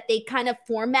way that they kind of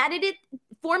formatted,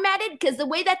 because the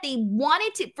way that they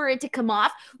wanted for it to come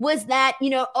off was that,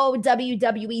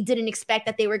 WWE didn't expect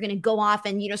that they were going to go off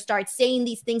and, start saying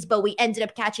these things, but we ended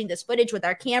up catching this footage with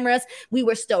our cameras. We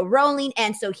were still rolling.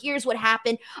 And so here's what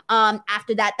happened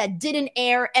after that didn't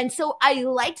air. And so I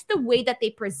liked the way that they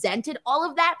presented all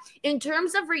of that. In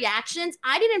terms of reactions,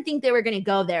 I didn't think they were going to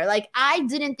go there. Like, I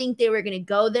didn't think they were going to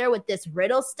go there with this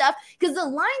Riddle stuff, because the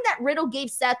line that Riddle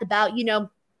gave Seth about,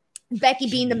 Becky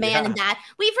being the man and that.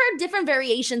 We've heard different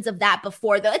variations of that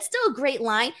before, though. It's still a great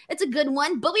line. It's a good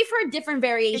one, but we've heard different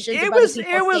variations. It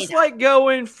was like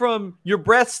going from your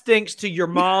breath stinks to your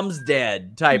mom's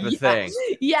dead type of thing.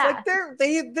 Yeah.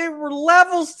 Like there were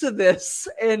levels to this,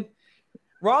 and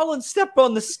Rollins stepped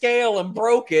on the scale and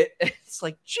broke it. It's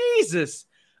like, Jesus.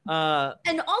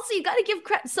 And also, you got to give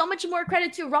so much more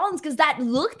credit to Rollins, because that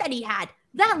look that he had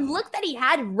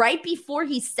right before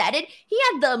he said it, he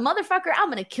had the motherfucker,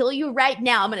 I'm going to kill you right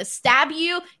now. I'm going to stab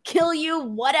you, kill you,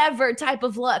 whatever type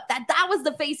of look. That was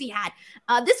the face he had.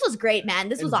 This was great, man.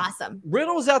 This was awesome.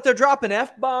 Riddle's out there dropping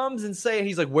F-bombs and saying,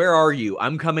 he's like, where are you?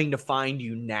 I'm coming to find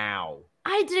you now.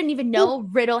 I didn't even know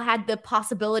Riddle had the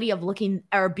possibility of looking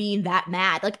or being that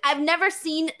mad. Like, I've never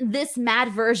seen this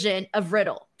mad version of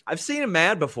Riddle. I've seen him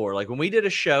mad before. Like, when we did a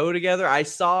show together, I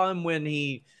saw him when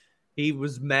he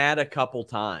was mad a couple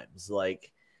times.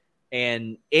 Like,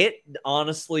 and it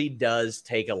honestly does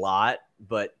take a lot,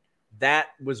 but that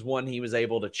was one he was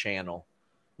able to channel.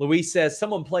 Luis says,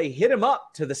 someone play Hit Him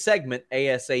Up to the segment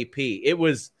ASAP. It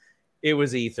was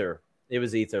ether. It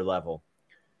was ether level.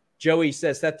 Joey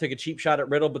says Seth took a cheap shot at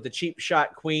Riddle, but the cheap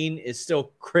shot queen is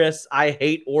still Chris. I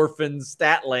hate orphans,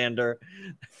 Statlander.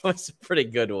 That's a pretty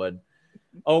good one.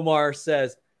 Omar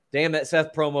says, damn, that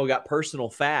Seth promo got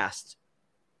personal fast.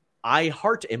 I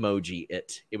heart emoji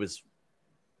it. It was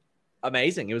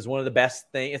amazing. It was one of the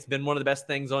best things. It's been one of the best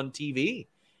things on TV.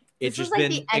 It's just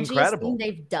been the edgiest incredible thing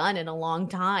they've done in a long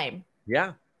time.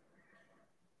 Yeah.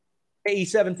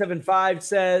 AE775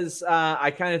 says,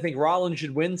 I kind of think Rollins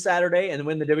should win Saturday and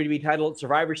win the WWE title at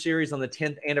Survivor Series on the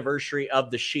 10th anniversary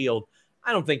of the Shield.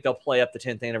 I don't think they'll play up the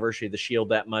 10th anniversary of the Shield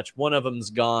that much. One of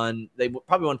them's gone. They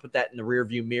probably want to put that in the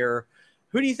rearview mirror.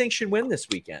 Who do you think should win this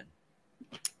weekend?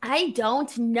 I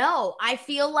don't know. I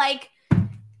feel like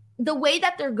the way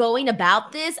that they're going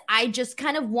about this, I just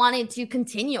kind of wanted to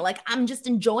continue. Like, I'm just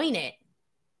enjoying it.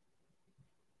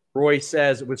 Roy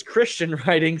says, was Christian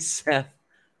writing Seth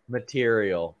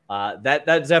material?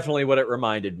 That's definitely what it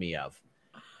reminded me of.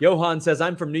 Johan says,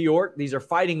 I'm from New York. These are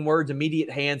fighting words, immediate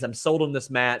hands. I'm sold on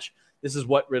this match. This is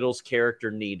what Riddle's character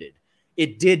needed.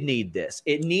 It did need this.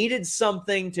 It needed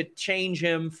something to change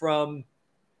him from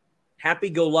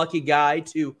happy-go-lucky guy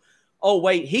to, oh,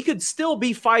 wait, he could still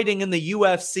be fighting in the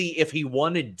UFC if he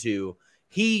wanted to.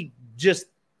 He's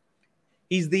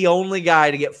the only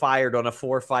guy to get fired on a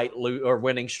 4-fight or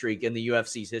winning streak in the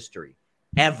UFC's history,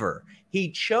 ever. He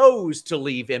chose to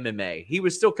leave MMA. He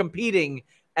was still competing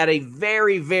at a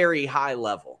very, very high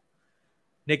level.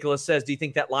 Nicholas says, do you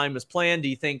think that line was planned? Do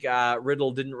you think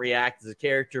Riddle didn't react as a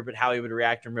character, but how he would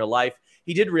react in real life?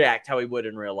 He did react how he would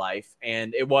in real life,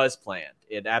 and it was planned.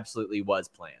 It absolutely was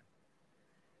planned.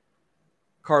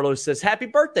 Carlos says, happy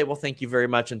birthday. Well, thank you very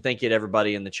much, and thank you to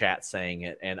everybody in the chat saying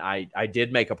it. And I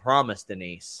did make a promise,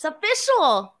 Denise. It's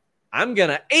official. I'm going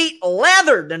to eat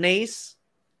leather, Denise.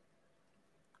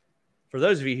 For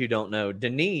those of you who don't know,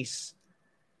 Denise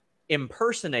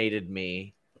impersonated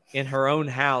me in her own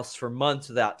house for months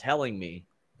without telling me.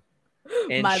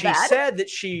 And said that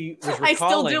she was recalling. I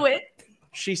still do it.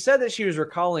 She said that she was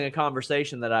recalling a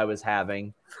conversation that I was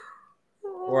having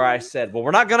where I said, well,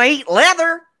 we're not going to eat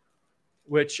leather,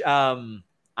 which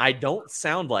I don't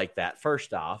sound like that,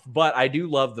 first off, but I do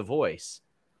love the voice.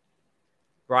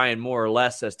 Brian more or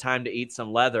less says time to eat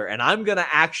some leather, and I'm going to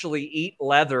actually eat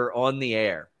leather on the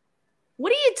air.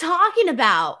 What are you talking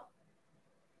about?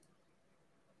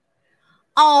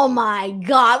 Oh my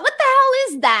God. What the hell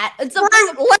is that? It's a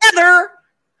fruit leather.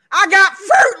 I got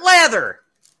fruit leather.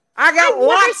 I got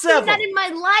lots of them. I've never seen that in my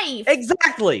life.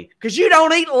 Exactly. Because you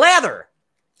don't eat leather.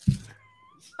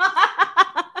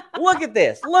 Look at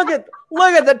this. Look at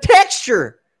the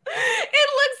texture. It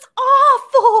looks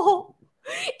awful.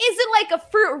 Is it like a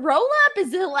fruit roll-up?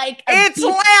 Is it like it's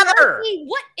leather? Turkey?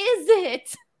 What is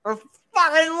it? A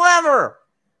fucking leather.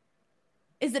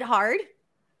 Is it hard?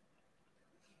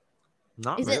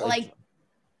 Not is really. It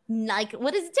like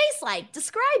what does it taste like?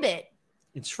 Describe it.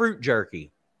 It's fruit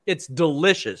jerky. It's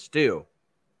delicious too.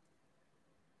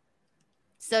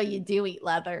 So you do eat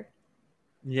leather.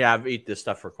 Yeah, I've eaten this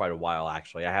stuff for quite a while,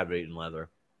 actually. I have eaten leather.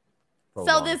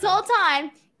 So this whole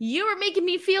time, you were making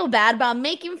me feel bad about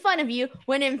making fun of you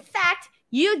when, in fact,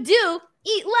 you do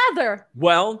eat leather.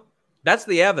 Well, that's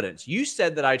the evidence. You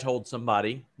said that I told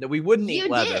somebody that we wouldn't eat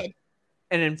leather. You did.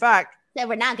 And in fact, said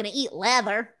we're not going to eat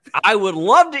leather. I would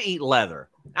love to eat leather.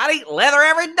 I'd eat leather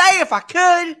every day if I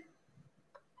could.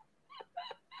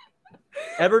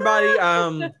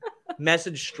 Everybody,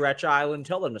 message Stretch Island.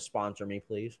 Tell them to sponsor me,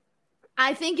 please.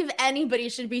 I think if anybody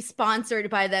should be sponsored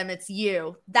by them, it's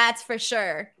you. That's for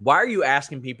sure. Why are you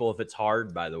asking people if it's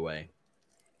hard, by the way?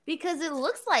 Because it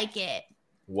looks like it.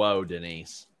 Whoa,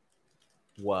 Denise.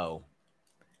 Whoa.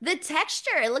 The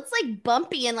texture, it looks like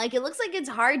bumpy and like it looks like it's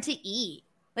hard to eat.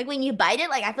 Like when you bite it,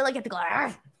 like I feel like you have to go.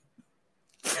 Argh.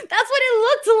 That's what it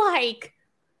looked like.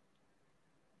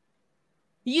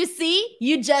 You see?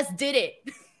 You just did it.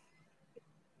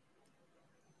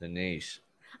 Denise.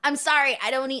 I'm sorry,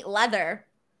 I don't eat leather.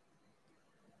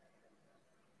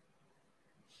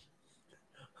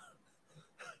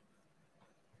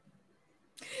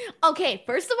 Okay,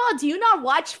 first of all, do you not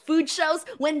watch food shows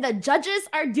when the judges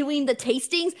are doing the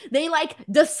tastings? They like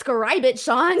describe it,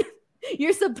 Sean.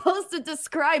 You're supposed to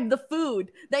describe the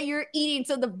food that you're eating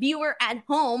so the viewer at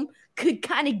home could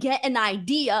kind of get an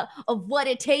idea of what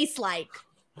it tastes like.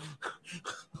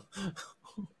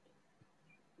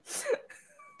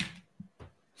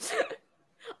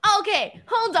 Okay,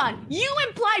 hold on. You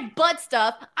implied butt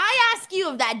stuff. I ask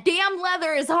you if that damn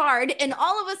leather is hard, and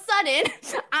all of a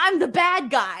sudden, I'm the bad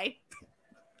guy.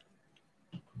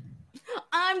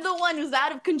 I'm the one who's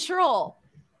out of control.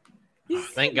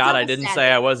 Thank God I didn't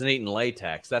say I wasn't eating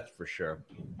latex. That's for sure.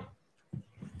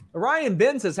 Orion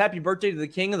Ben says, happy birthday to the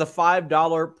king of the $5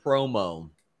 promo.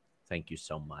 Thank you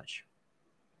so much.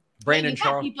 Brandon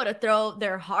Charles. You got people to throw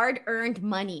their hard-earned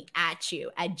money at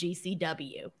you at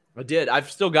GCW. I did. I've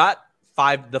still got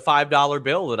the $5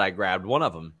 bill that I grabbed, one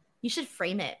of them. You should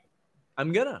frame it.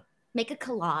 I'm gonna. Make a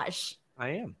collage. I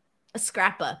am. A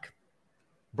scrapbook.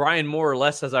 Brian more or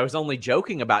less says, I was only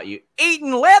joking about you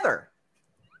eating leather.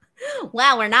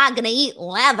 Well, we're not going to eat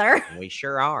leather. We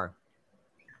sure are.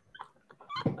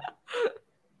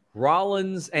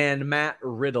 Rollins and Matt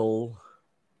Riddle.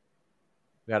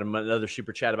 We got another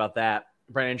super chat about that.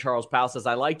 Brandon Charles Powell says,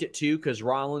 I liked it too because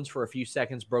Rollins for a few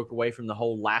seconds broke away from the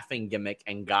whole laughing gimmick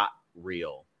and got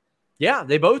real. Yeah,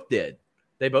 they both did.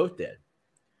 They both did.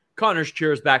 Connor's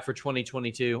cheers back for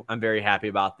 2022. I'm very happy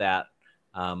about that.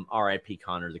 R.I.P.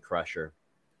 Connor the Crusher.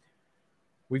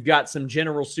 We've got some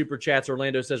general super chats.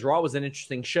 Orlando says, Raw was an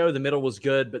interesting show. The middle was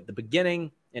good, but the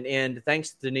beginning and end,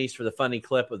 thanks to Denise for the funny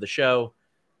clip of the show.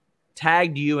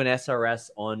 Tagged you and SRS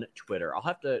on Twitter. I'll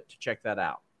have to check that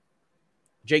out.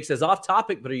 Jake says, off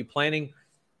topic, but are you planning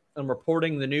on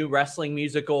reporting the new wrestling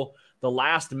musical, The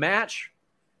Last Match,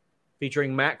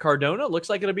 featuring Matt Cardona? Looks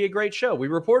like it'll be a great show. We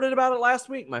reported about it last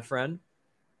week, my friend.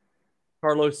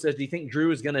 Carlos says, do you think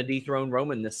Drew is going to dethrone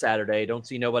Roman this Saturday? Don't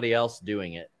see nobody else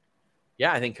doing it.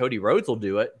 Yeah, I think Cody Rhodes will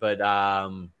do it, but I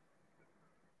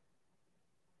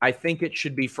think it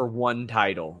should be for one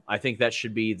title. I think that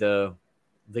should be the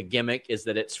gimmick, is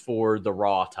that it's for the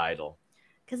Raw title.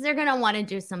 Because they're going to want to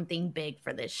do something big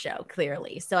for this show,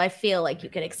 clearly. So I feel like you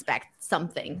could expect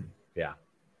something. Yeah.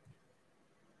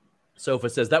 Sofa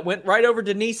says, that went right over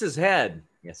Denise's head.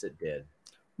 Yes, it did.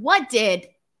 What did?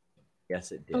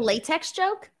 Yes, it did. A latex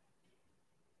joke?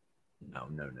 No,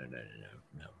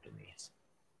 Denise.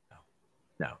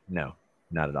 No,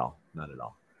 not at all. Not at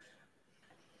all.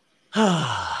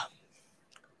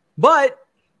 But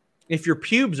if your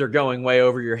pubes are going way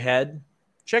over your head,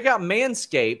 check out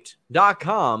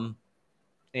manscaped.com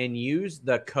and use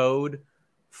the code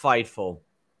FIGHTFUL.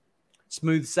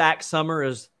 Smooth sack summer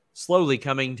is slowly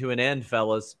coming to an end,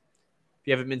 fellas. If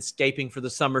you haven't been scaping for the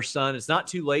summer sun, it's not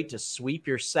too late to sweep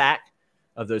your sack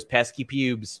of those pesky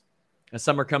pubes. As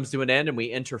summer comes to an end and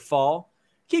we enter fall,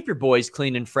 keep your boys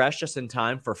clean and fresh just in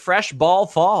time for Fresh Ball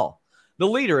Fall. The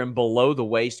leader in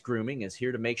below-the-waist grooming is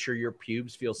here to make sure your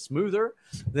pubes feel smoother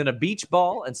than a beach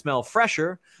ball and smell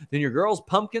fresher than your girl's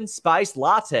pumpkin spice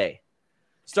latte.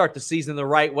 Start the season the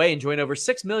right way and join over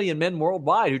 6 million men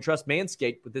worldwide who trust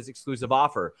Manscaped with this exclusive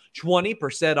offer.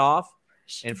 20% off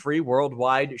and free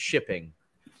worldwide shipping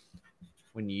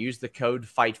when you use the code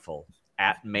FIGHTFUL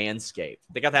at Manscaped.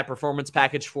 They got that Performance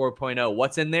Package 4.0.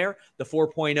 What's in there? The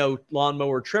 4.0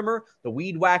 lawnmower trimmer, the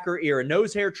Weed Whacker ear and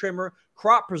nose hair trimmer,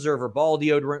 Crop Preserver ball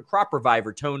deodorant, Crop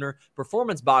Reviver toner,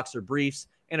 Performance Boxer briefs,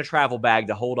 and a travel bag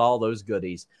to hold all those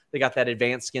goodies. They got that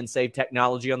advanced skin safe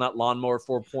technology on that lawnmower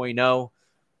 4.0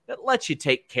 that lets you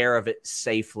take care of it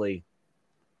safely.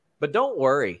 But don't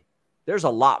worry, there's a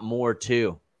lot more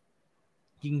too.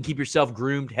 You can keep yourself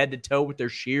groomed head to toe with their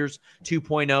Shears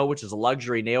 2.0, which is a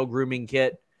luxury nail grooming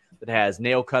kit that has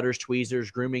nail cutters,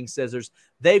 tweezers, grooming scissors.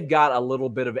 They've got a little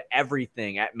bit of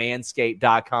everything at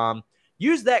manscaped.com.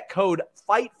 Use that code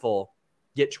FIGHTFUL.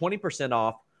 Get 20%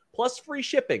 off plus free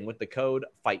shipping with the code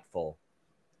FIGHTFUL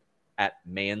at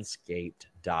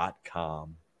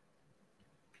manscaped.com.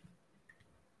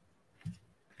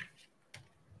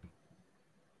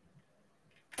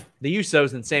 The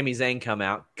Usos and Sami Zayn come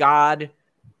out. God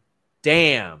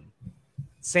damn.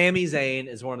 Sami Zayn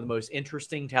is one of the most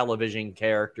interesting television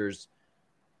characters,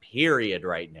 period,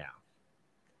 right now.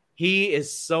 He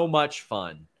is so much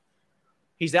fun.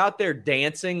 He's out there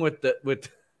dancing with the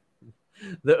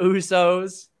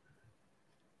Usos.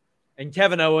 And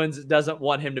Kevin Owens doesn't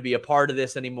want him to be a part of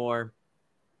this anymore.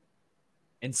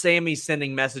 And Sammy's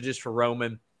sending messages for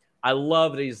Roman. I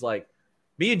love that he's like,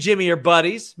 me and Jimmy are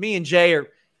buddies. Me and Jay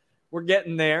we're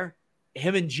getting there.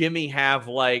 Him and Jimmy have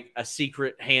like a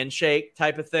secret handshake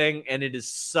type of thing. And it is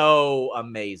so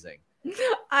amazing.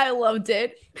 I loved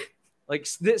it. Like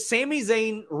Sami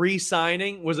Zayn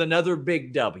re-signing was another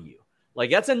big W.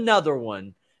 Like that's another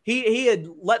one. He had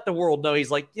let the world know.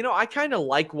 He's like, I kind of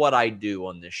like what I do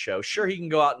on this show. Sure, he can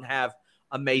go out and have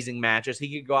amazing matches.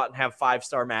 He could go out and have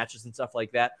 5-star matches and stuff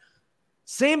like that.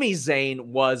 Sami Zayn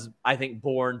was, I think,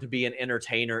 born to be an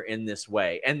entertainer in this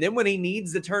way. And then when he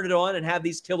needs to turn it on and have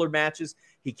these killer matches,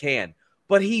 he can.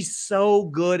 But he's so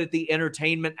good at the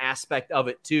entertainment aspect of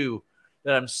it, too,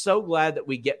 that I'm so glad that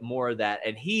we get more of that.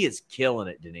 And he is killing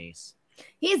it, Denise.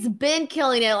 He's been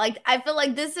killing it. Like, I feel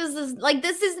like this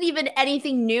isn't even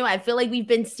anything new. I feel like we've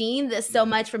been seeing this so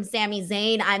much from Sami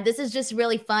Zayn. This is just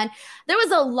really fun. There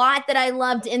was a lot that I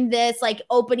loved in this, like,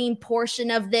 opening portion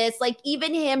of this. Like,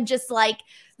 even him just, like,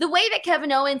 the way that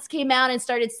Kevin Owens came out and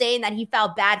started saying that he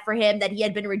felt bad for him, that he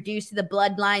had been reduced to the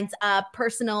Bloodline's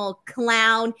personal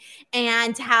clown.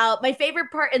 And how my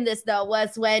favorite part in this, though,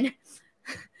 was when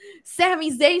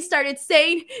Sami Zayn started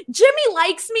saying, Jimmy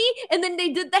likes me. And then they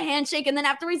did the handshake. And then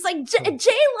afterwards, like,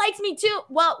 Jay likes me too.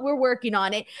 Well, we're working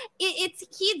on it.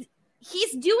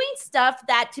 He's doing stuff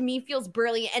that to me feels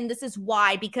brilliant. And this is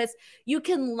why, because you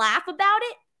can laugh about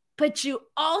it, but you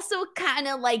also kind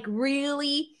of like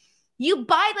really, you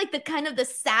buy like the kind of the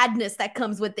sadness that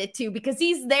comes with it too, because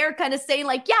he's there kind of saying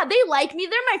like, yeah, they like me.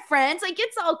 They're my friends. Like,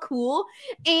 it's all cool.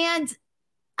 And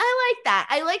I like that.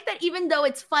 I like that even though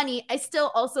it's funny, I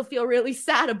still also feel really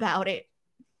sad about it.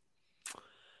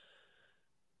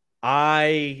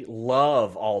 I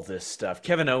love all this stuff.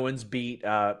 Kevin Owens beat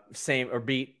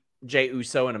Jey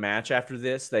Uso in a match after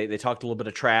this. They talked a little bit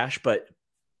of trash, but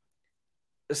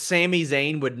Sami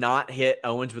Zayn would not hit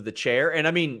Owens with the chair. And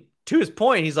I mean, to his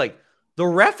point, he's like, the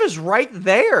ref is right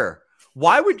there.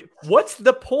 What's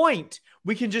the point?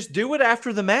 We can just do it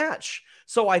after the match.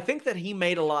 So I think that he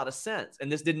made a lot of sense,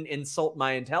 and this didn't insult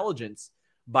my intelligence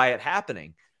by it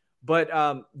happening. But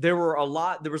there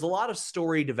was a lot of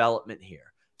story development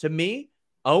here. To me,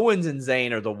 Owens and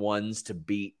Zayn are the ones to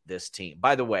beat this team.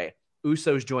 By the way,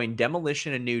 Usos joined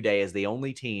Demolition and New Day as the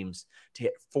only teams to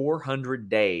hit 400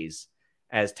 days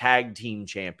as tag team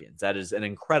champions. That is an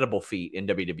incredible feat in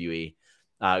WWE.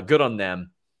 Good on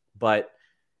them. But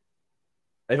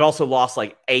they've also lost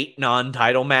like 8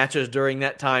 non-title matches during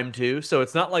that time too. So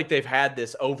it's not like they've had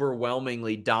this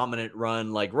overwhelmingly dominant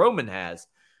run like Roman has.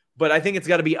 But I think it's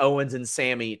got to be Owens and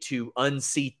Sami to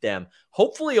unseat them,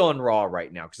 hopefully on Raw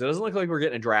right now, because it doesn't look like we're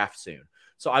getting a draft soon.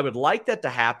 So I would like that to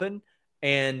happen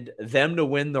and them to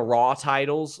win the Raw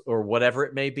titles or whatever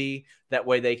it may be. That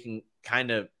way they can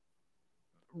kind of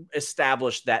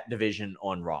establish that division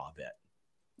on Raw a bit.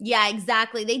 Yeah,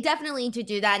 exactly. They definitely need to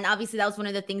do that. And obviously that was one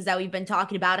of the things that we've been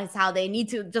talking about is how they need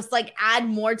to just like add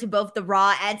more to both the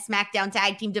Raw and SmackDown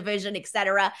tag team division,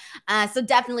 etc. So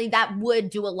definitely that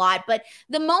would do a lot. But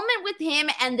the moment with him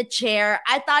and the chair,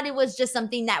 I thought it was just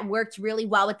something that worked really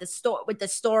well with the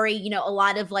story, a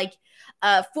lot of like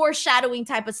foreshadowing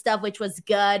type of stuff, which was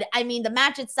good. I mean, the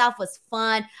match itself was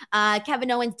fun. Kevin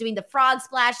Owens doing the frog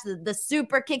splash, the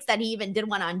super kicks that he even did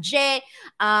one on Jay,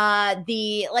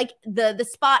 the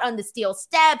spot on the steel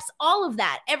steps, all of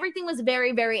that. Everything was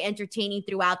very, very entertaining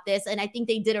throughout this. And I think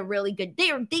they did a really good,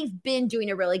 they've been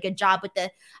doing a really good job with the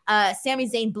Sami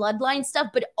Zayn bloodline stuff,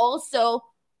 but also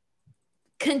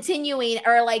continuing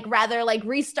or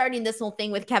restarting this whole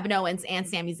thing with Kevin Owens and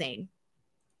Sami Zayn.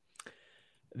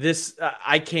 This,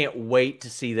 I can't wait to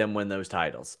see them win those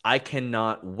titles. I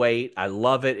cannot wait. I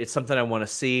love it. It's something I want to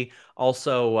see.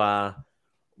 Also,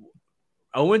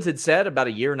 Owens had said about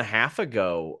a year and a half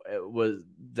ago was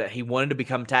that he wanted to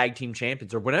become tag team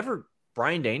champions, or whenever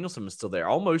Bryan Danielson was still there,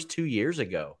 almost 2 years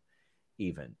ago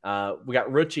even. We got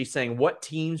Ruchi saying, what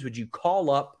teams would you call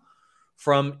up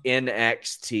from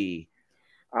NXT.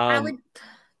 I would.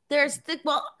 There's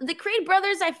the Creed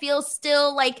brothers. I feel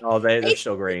still like they're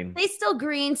still green. They still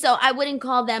green, so I wouldn't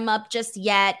call them up just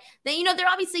yet. They're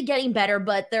obviously getting better,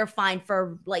 but they're fine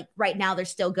for like right now. They're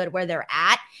still good where they're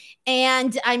at,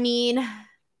 and I mean,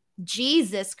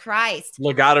 Jesus Christ,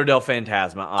 Legado del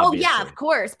Fantasma. Obviously. Oh yeah, of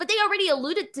course. But they already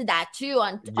alluded to that too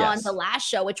on the last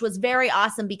show, which was very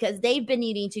awesome because they've been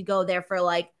needing to go there for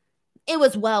it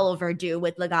was well overdue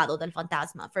with Legado del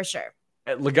Fantasma for sure.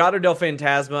 Legado del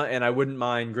Fantasma, and I wouldn't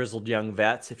mind Grizzled Young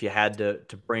Vets if you had to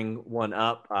bring one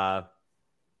up.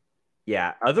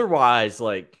 Yeah. Otherwise,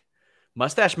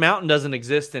 Mustache Mountain doesn't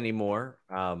exist anymore.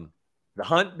 The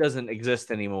Hunt doesn't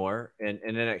exist anymore in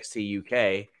NXT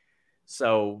UK.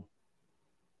 So,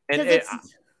 and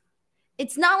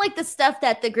it's not like the stuff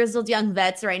that the Grizzled Young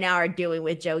Vets right now are doing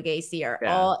with Joe Gacy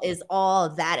all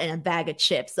of that in a bag of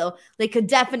chips. So they could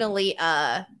definitely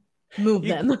move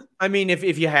them. I mean,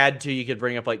 if you had to, you could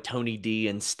bring up Tony D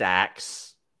and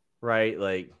Stax, right?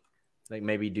 Like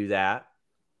maybe do that.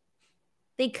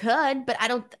 They could, but I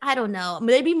don't know.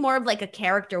 Maybe more of a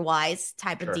character wise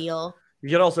type of deal. You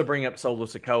could also bring up Solo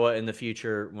Sikoa in the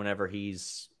future whenever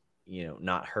he's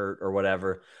not hurt or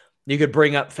whatever. You could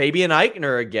bring up Fabian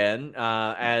Eichner again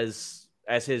as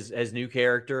his new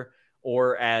character,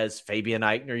 or as Fabian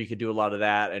Eichner. You could do a lot of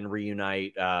that and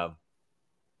reunite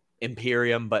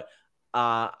Imperium, but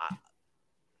gosh,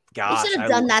 they should have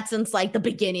done that since the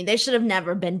beginning. They should have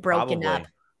never been broken up.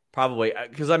 Probably,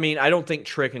 because I mean, I don't think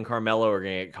Trick and Carmelo are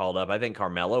going to get called up. I think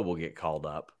Carmelo will get called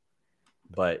up,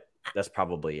 but that's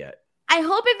probably it. I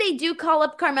hope if they do call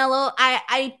up Carmelo,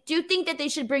 I do think that they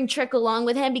should bring Trick along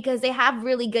with him because they have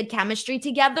really good chemistry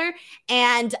together.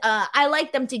 And I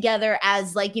like them together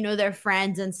as they're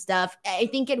friends and stuff. I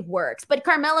think it works. But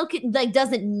Carmelo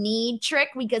doesn't need Trick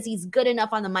because he's good enough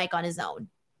on the mic on his own.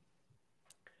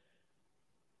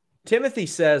 Timothy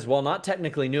says, well, not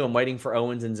technically new. I'm waiting for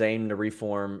Owens and Zayn to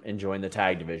reform and join the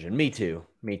tag division. Me too.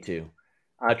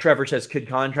 Trevor says, could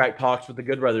contract talks with the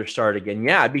Good Brothers start again?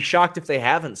 Yeah, I'd be shocked if they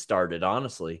haven't started,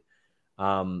 honestly.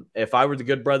 If I were the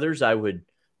Good Brothers, I would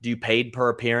do paid per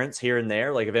appearance here and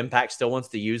there. If Impact still wants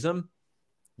to use them.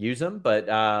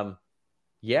 But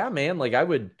yeah, man, I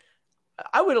would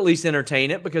at least entertain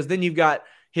it, because then you've got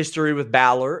history with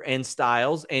Balor and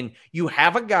Styles, and you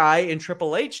have a guy in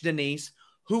Triple H, Denise,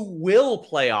 who will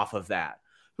play off of that,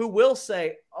 who will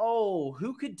say, oh,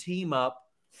 who could team up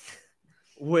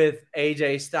with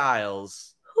AJ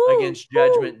Styles against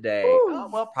Judgment Day? Oh,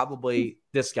 well, probably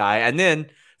this guy. And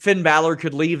then Finn Balor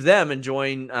could leave them and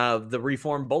join the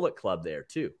Reformed Bullet Club there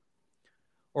too.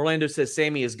 Orlando says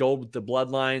Sammy is gold with the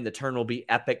bloodline. The turn will be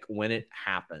epic when it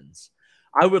happens.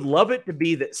 I would love it to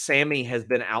be that Sammy has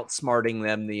been outsmarting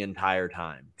them the entire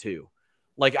time too.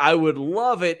 I would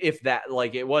love it if that,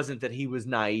 it wasn't that he was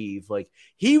naive.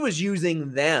 He was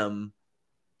using them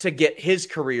to get his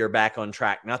career back on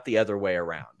track, not the other way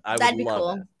around. That'd be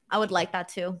cool. That. I would like that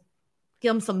too.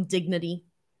 Give him some dignity.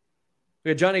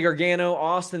 We got Johnny Gargano,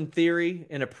 Austin Theory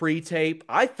in a pre-tape.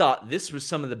 I thought this was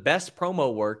some of the best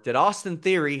promo work that Austin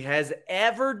Theory has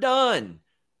ever done,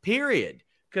 period.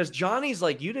 Because Johnny's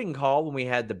you didn't call when we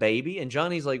had the baby. And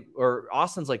Johnny's or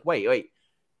Austin's wait,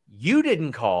 you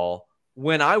didn't call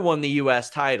when I won the U.S.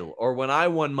 title or when I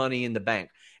won Money in the Bank.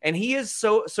 And he is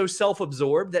so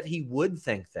self-absorbed that he would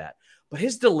think that. But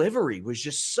his delivery was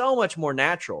just so much more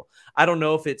natural. I don't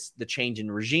know if it's the change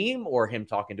in regime or him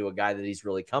talking to a guy that he's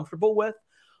really comfortable with,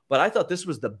 but I thought this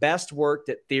was the best work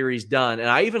that Theory's done. And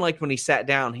I even liked when he sat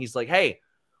down, he's like, hey,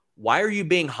 why are you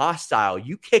being hostile?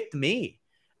 You kicked me.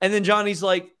 And then Johnny's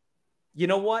like, you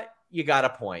know what? You got a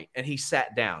point. And he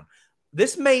sat down.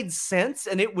 This made sense,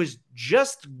 and it was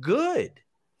just good.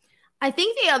 I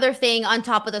think the other thing on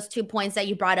top of those 2 points that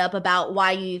you brought up about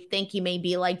why you think he may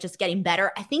be just getting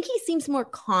better, I think he seems more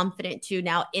confident too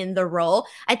now in the role.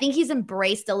 I think he's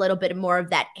embraced a little bit more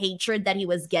of that hatred that he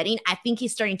was getting. I think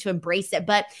he's starting to embrace it.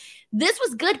 But this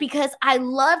was good because I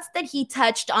loved that he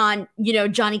touched on,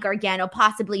 Johnny Gargano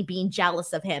possibly being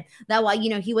jealous of him. That while,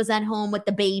 he was at home with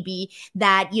the baby,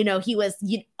 that, he was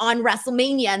on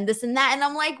WrestleMania and this and that. And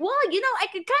I'm like, well, I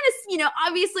could kind of,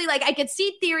 obviously, I could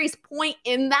see Theory's point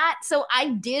in that. So I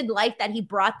did like that he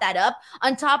brought that up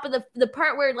on top of the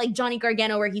part where Johnny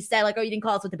Gargano, where he said oh, you didn't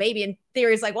call us with the baby. And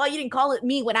Theory's well, you didn't call it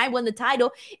me when I won the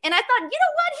title. And I thought, you know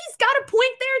what? He's got a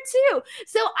point there too.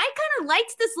 So I kind of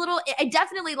liked this I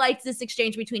definitely liked this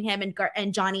exchange between him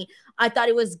and Johnny. I thought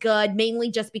it was good,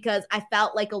 mainly just because I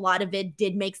felt like a lot of it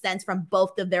did make sense from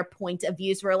both of their point of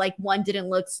views, where one didn't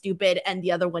look stupid and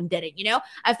the other one didn't,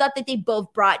 I thought that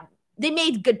they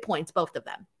made good points, both of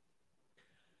them.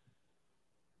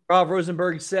 Rob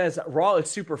Rosenberg says, Raw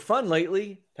is super fun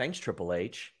lately. Thanks, Triple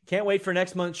H. Can't wait for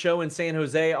next month's show in San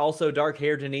Jose. Also, dark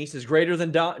hair Denise is greater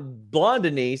than blonde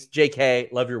Denise.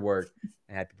 JK, love your work.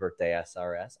 And happy birthday,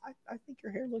 SRS. I think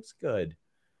your hair looks good.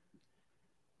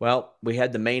 Well, we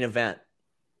had the main event.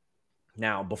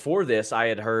 Now, before this, I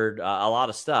had heard a lot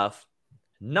of stuff,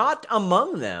 not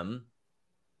among them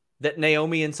that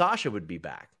Naomi and Sasha would be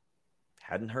back.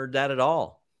 Hadn't heard that at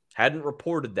all. Hadn't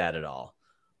reported that at all.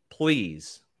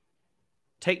 Please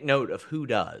take note of who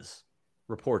does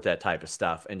report that type of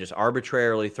stuff and just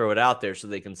arbitrarily throw it out there so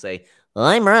they can say,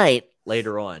 I'm right,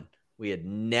 later on. We had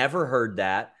never heard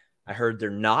that. I heard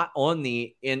they're not on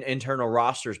the internal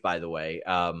rosters, by the way,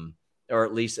 or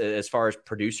at least as far as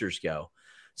producers go.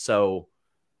 So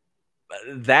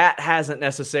that hasn't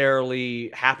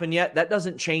necessarily happened yet. That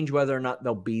doesn't change whether or not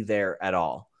they'll be there at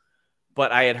all.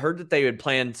 But I had heard that they had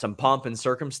planned some pomp and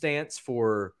circumstance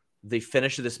for the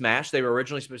finish of this match. They were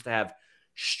originally supposed to have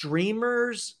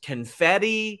streamers,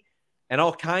 confetti, and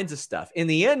all kinds of stuff. In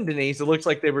the end, Denise, it looks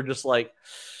like they were just like,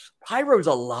 pyro's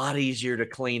a lot easier to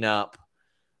clean up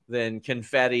than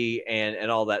confetti and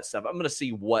all that stuff. I'm going to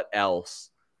see what else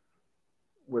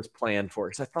was planned for,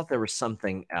 because I thought there was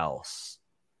something else.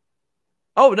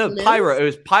 Oh, no, pyro. It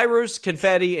was pyros,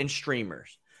 confetti, and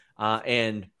streamers.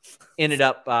 And ended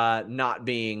up not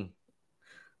being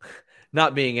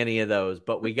any of those.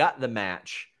 But we got the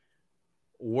match.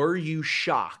 Were you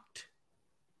shocked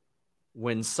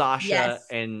when Sasha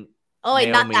and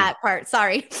Naomi, not that part.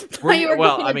 Sorry. You were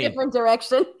going a different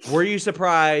direction. Were you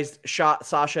surprised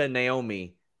Sasha and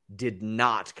Naomi did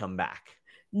not come back?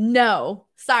 No.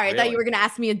 Sorry, Really? I thought you were going to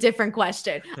ask me a different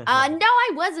question. No,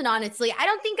 I wasn't, honestly. I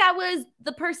don't think I was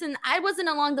the person. I wasn't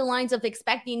along the lines of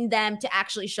expecting them to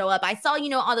actually show up. I saw,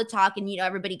 all the talk and,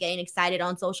 everybody getting excited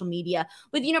on social media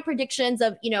with, predictions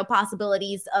of,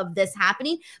 possibilities of this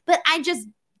happening. But I just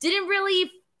didn't really,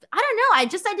 I don't know. I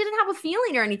didn't have a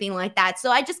feeling or anything like that. So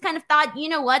I just kind of thought, you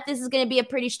know what, this is going to be a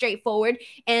pretty straightforward,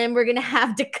 and we're going to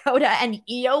have Dakota and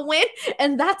Io win.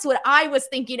 And that's what I was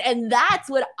thinking. And that's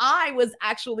what I was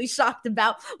actually shocked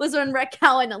about, was when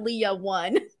Raquel and Aaliyah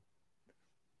won.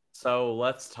 So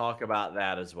let's talk about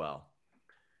that as well.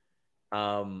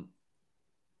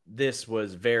 This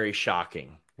was very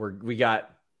shocking. We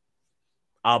got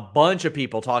a bunch of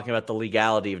people talking about the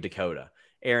legality of Dakota.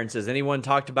 Aaron says, anyone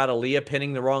talked about Aaliyah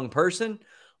pinning the wrong person?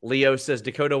 Leo says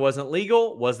Dakota wasn't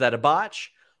legal. Was that a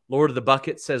botch? Lord of the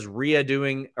Bucket says Raquel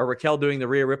doing the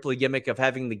Rhea Ripley gimmick of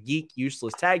having the geek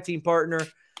useless tag team partner.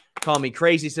 Call Me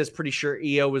Crazy says pretty sure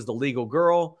Io was the legal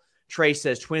girl. Trey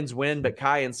says twins win, but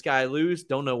Kai and Sky lose.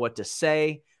 Don't know what to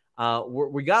say.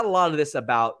 We got a lot of this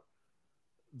about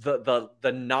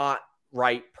the not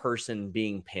right person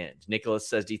being pinned. Nicholas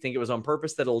says, do you think it was on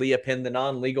purpose that Aaliyah pinned the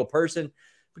non-legal person?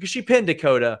 Because she pinned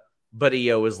Dakota, but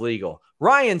Io was legal.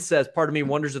 Ryan says, part of me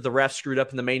wonders if the ref screwed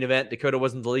up in the main event. Dakota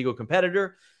wasn't the legal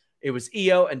competitor. It was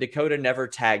Io, and Dakota never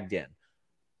tagged in.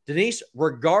 Denise,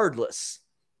 regardless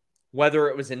whether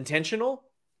it was intentional,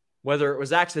 whether it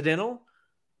was accidental,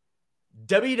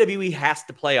 WWE has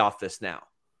to play off this now.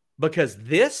 Because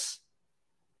this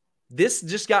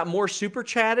just got more super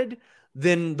chatted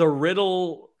than the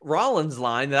Riddle-Rollins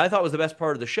line that I thought was the best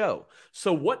part of the show.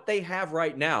 So what they have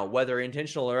right now, whether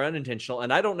intentional or unintentional,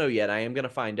 and I don't know yet, I am going to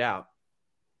find out.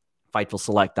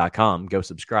 FightfulSelect.com. Go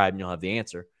subscribe and you'll have the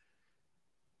answer.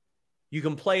 You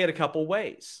can play it a couple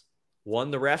ways. One,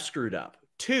 the ref screwed up.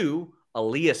 Two,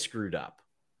 Aaliyah screwed up.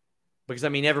 Because,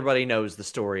 everybody knows the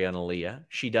story on Aaliyah.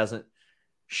 She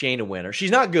ain't a winner. She's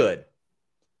not good.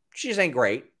 She just ain't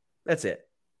great. That's it.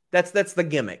 That's the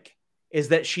gimmick, is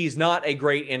that she's not a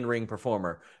great in-ring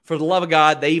performer. For the love of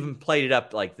God, they even played it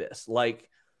up like this. Like,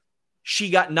 she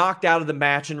got knocked out of the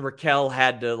match and Raquel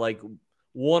had to,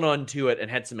 one-on-two it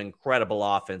and had some incredible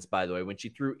offense, by the way. When she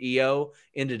threw Io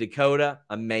into Dakota,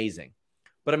 amazing.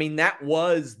 But, that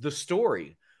was the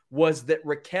story, was that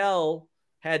Raquel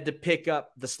had to pick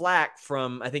up the slack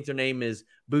from, I think their name is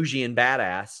Bougie and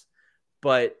Badass.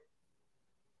 But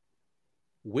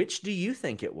which do you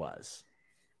think it was?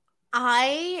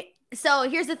 So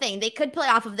here's the thing. They could play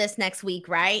off of this next week,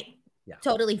 right? Yeah.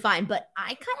 Totally fine. But I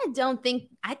kind of don't think,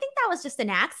 I think that was just an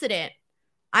accident.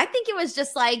 I think it was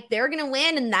just like, they're going to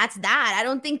win and that's that. I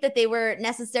don't think that they were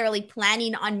necessarily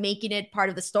planning on making it part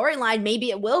of the storyline. Maybe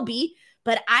it will be,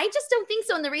 but I just don't think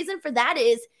so. And the reason for that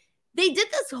is they did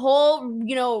this whole,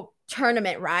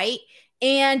 tournament, right?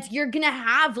 And you're going to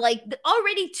have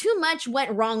already too much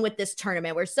went wrong with this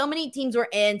tournament where so many teams were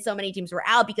in, so many teams were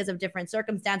out because of different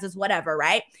circumstances, whatever,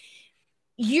 right?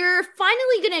 You're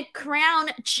finally going to crown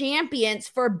champions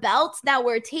for belts that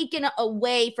were taken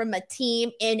away from a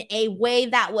team in a way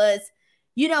that was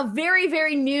very,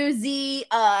 very newsy,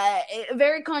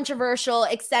 very controversial,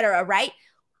 etc., right?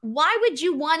 Why would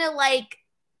you want to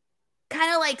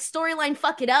kind of storyline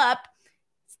fuck it up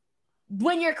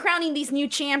when you're crowning these new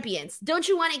champions? Don't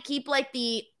you want to keep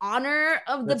the honor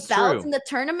of the belt in the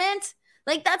tournament?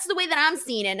 That's the way that I'm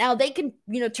seeing it. Now they can,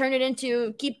 turn it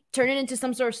into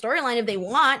some sort of storyline if they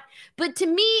want. But to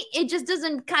me, it just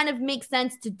doesn't kind of make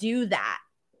sense to do that.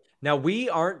 Now, we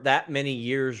aren't that many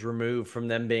years removed from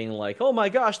them being like, oh my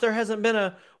gosh, there hasn't been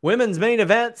a women's main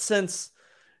event since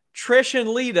Trish and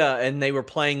Lita. And they were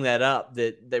playing that up,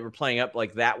 that they were playing up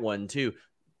like that one too.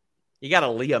 You got a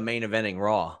Lita main eventing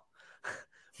Raw.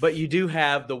 But you do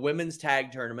have the women's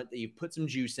tag tournament that you've put some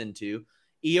juice into.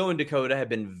 Io and Dakota have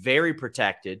been very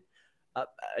protected.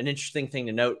 An interesting thing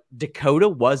to note, Dakota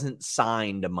wasn't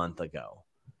signed a month ago.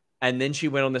 And then she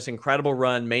went on this incredible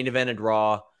run, main evented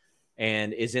Raw,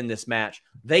 and is in this match.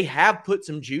 They have put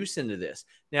some juice into this.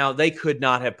 Now, they could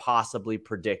not have possibly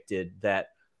predicted that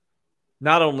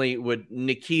not only would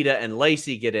Nikita and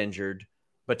Lacey get injured,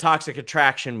 but Toxic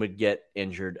Attraction would get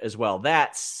injured as well.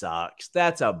 That sucks.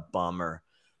 That's a bummer.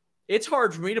 It's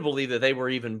hard for me to believe that they were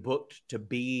even booked to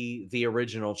be the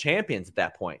original champions at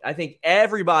that point. I think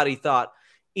everybody thought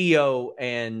Io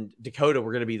and Dakota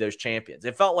were going to be those champions.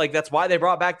 It felt like that's why they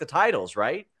brought back the titles,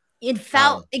 right? It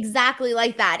felt exactly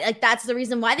like that. That's the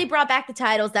reason why they brought back the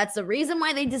titles. That's the reason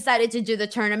why they decided to do the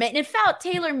tournament. And it felt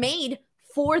tailor-made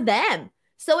for them.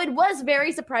 So it was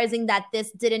very surprising that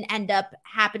this didn't end up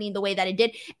happening the way that it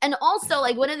did. And also,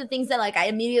 one of the things that I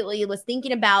immediately was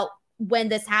thinking about when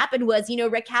this happened was,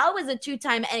 Raquel was a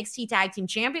 2-time NXT Tag Team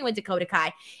Champion with Dakota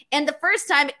Kai. And the first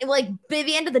time, by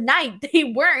the end of the night, they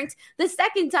weren't. The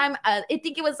second time, I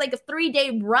think it was a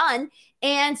 3-day run.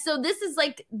 And so this is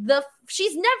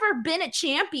she's never been a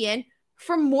champion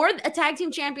a tag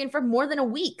team champion for more than a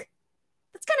week.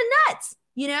 That's kind of nuts,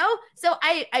 So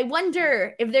I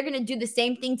wonder if they're going to do the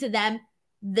same thing to them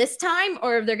this time,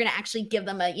 or if they're going to actually give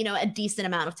them a decent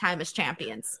amount of time as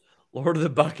champions. Lord of the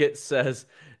Bucket says,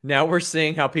 now we're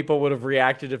seeing how people would have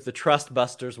reacted if the Trust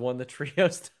Busters won the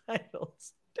trios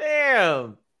titles.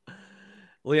 Damn.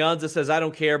 Leonza says, I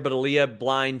don't care, but Aaliyah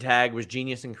blind tag was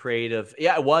genius and creative.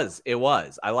 Yeah, it was. It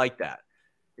was. I like that.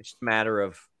 It's just a matter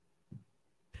of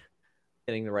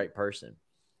getting the right person.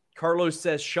 Carlos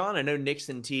says, Sean, I know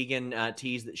Nixon Teagan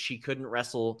teased that she couldn't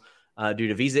wrestle due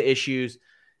to visa issues.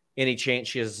 Any chance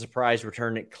she has a surprise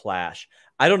return at Clash?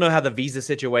 I don't know how the visa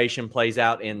situation plays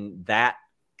out in that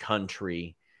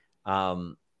country.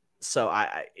 So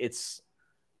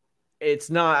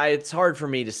it's hard for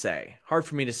me to say. Hard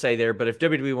for me to say there, but if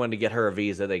WWE wanted to get her a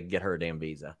visa, they could get her a damn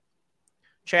visa.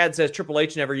 Chad says Triple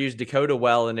H never used Dakota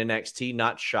well in NXT.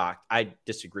 Not shocked. I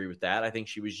disagree with that. I think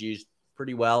she was used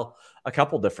pretty well a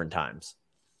couple different times.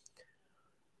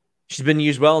 She's been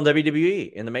used well in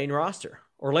WWE in the main roster.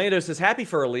 Orlando says, happy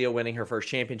for Aaliyah winning her first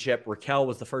championship. Raquel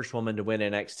was the first woman to win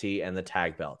NXT and the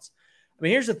tag belts. I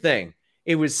mean, here's the thing.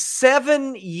 It was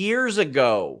 7 years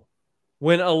ago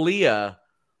when Aaliyah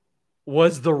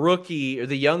was the rookie or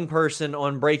the young person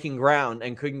on breaking ground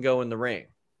and couldn't go in the ring.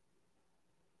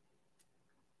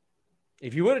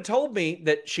 If you would have told me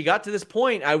that she got to this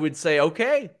point, I would say,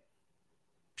 okay,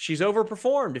 she's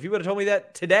overperformed. If you would have told me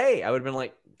that today, I would have been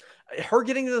like, her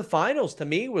getting to the finals to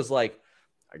me was like,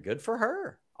 good for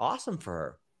her. Awesome for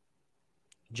her.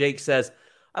 Jake says,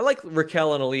 I like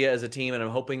Raquel and Aaliyah as a team, and I'm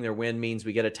hoping their win means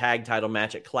we get a tag title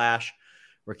match at Clash.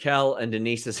 Raquel and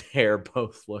Denise's hair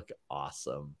both look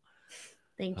awesome.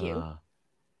 Thank you.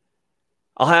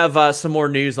 I'll have some more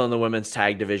news on the women's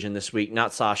tag division this week.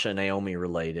 Not Sasha and Naomi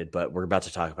related, but we're about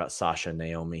to talk about Sasha and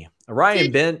Naomi.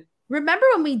 Remember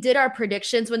when we did our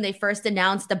predictions when they first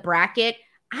announced the bracket?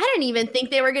 I didn't even think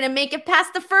they were going to make it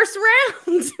past the first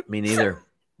round. Me neither.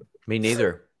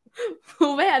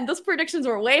 Oh, man, those predictions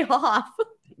were way off.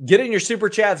 Get in your super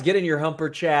chats. Get in your humper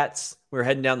chats. We're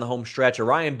heading down the home stretch.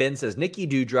 Orion Ben says Nikki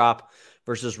Doudrop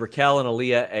versus Raquel and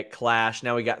Aaliyah at Clash.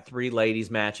 Now we got 3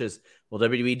 ladies matches. Will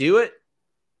WWE do it?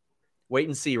 Wait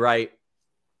and see, right?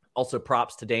 Also,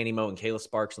 props to Danny Moe and Kayla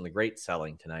Sparks on the great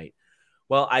selling tonight.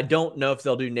 Well, I don't know if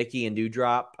they'll do Nikki and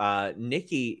Doudrop.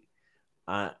 Nikki,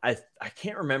 I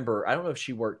can't remember. I don't know if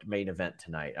she worked main event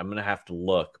tonight. I'm going to have to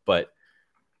look, but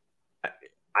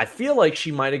I feel like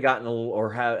she might have gotten a little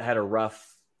or had a rough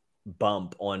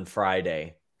bump on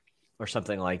Friday or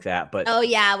something like that. But oh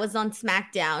yeah, it was on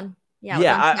SmackDown.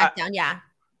 Yeah.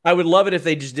 I would love it if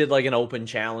they just did like an open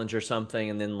challenge or something,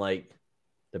 and then like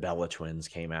the Bella Twins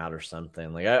came out or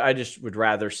something. Like I just would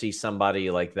rather see somebody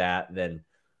like that than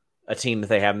a team that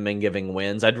they haven't been giving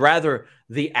wins. I'd rather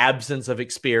the absence of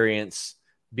experience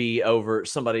be over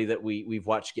somebody that we've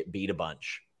watched get beat a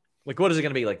bunch. Like, what is it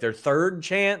going to be? Like their third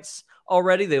chance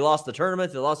already? They lost the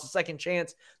tournament. They lost the second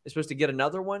chance. They're supposed to get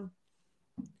another one.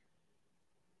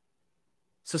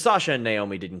 So Sasha and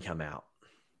Naomi didn't come out.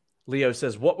 Leo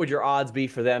says, what would your odds be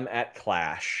for them at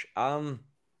Clash? I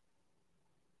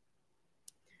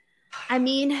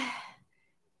mean,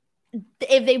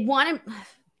 if they want to,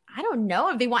 I don't know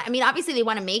if they want, I mean, obviously they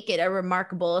want to make it a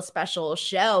remarkable, special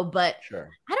show, but sure.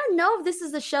 I don't know if this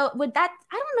is a show with that.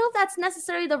 I don't know if that's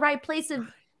necessarily the right place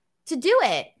to do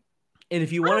it. And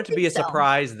if you want it to be a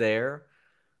surprise there,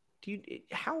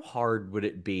 how hard would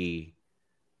it be?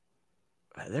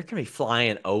 They're going to be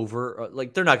flying over.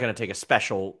 Like, they're not going to take a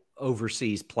special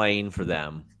overseas plane for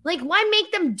them. Like, why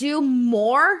make them do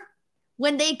more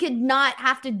when they could not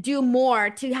have to do more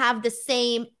to have the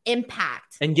same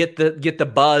impact and get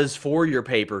the buzz for your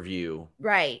pay-per-view?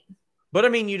 Right. But I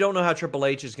mean, you don't know how Triple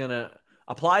H is going to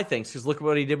apply things, because look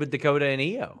what he did with Dakota and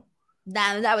Io.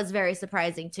 That was very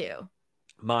surprising too.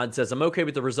 Mod says, I'm okay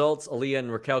with the results. Aaliyah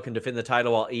and Raquel can defend the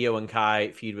title while Io and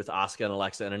Kai feud with Asuka and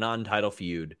Alexa in a non-title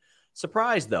feud.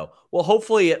 Surprised, though. Well,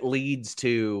 hopefully it leads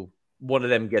to one of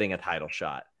them getting a title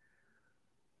shot.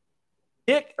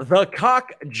 Dick the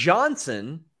Cock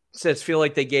Johnson says, feel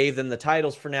like they gave them the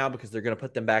titles for now because they're going to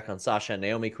put them back on Sasha and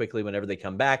Naomi quickly whenever they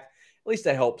come back. At least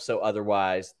I hope so.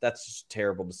 Otherwise, that's just a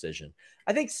terrible decision.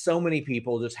 I think so many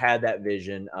people just had that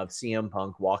vision of CM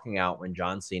Punk walking out when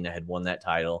John Cena had won that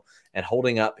title and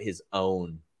holding up his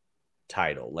own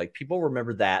title. Like, people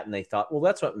remember that and they thought, well,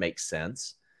 that's what makes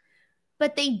sense.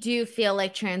 But they do feel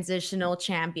like transitional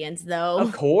champions, though.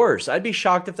 Of course. I'd be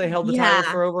shocked if they held the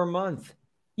title for over a month.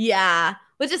 Yeah,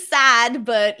 which is sad,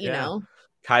 but, you know.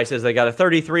 Kai says they got a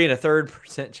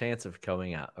 33% chance of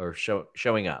coming out or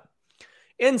showing up.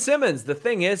 In Simmons, the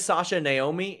thing is, Sasha and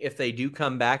Naomi, if they do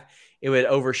come back, it would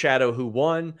overshadow who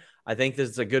won. I think this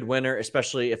is a good winner,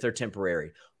 especially if they're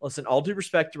temporary. Listen, all due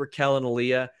respect to Raquel and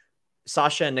Aaliyah,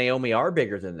 Sasha and Naomi are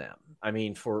bigger than them. I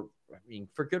mean, for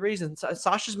good reason.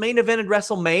 Sasha's main evented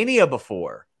WrestleMania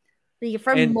before.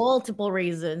 For multiple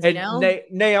reasons, you know?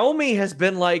 Naomi has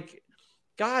been like,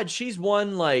 God, she's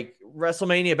won like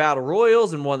WrestleMania Battle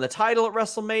Royals and won the title at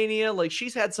WrestleMania. Like,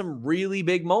 she's had some really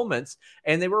big moments,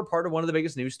 and they were a part of one of the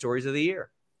biggest news stories of the year.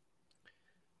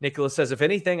 Nicholas says, if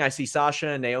anything, I see Sasha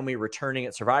and Naomi returning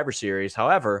at Survivor Series.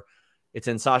 However, it's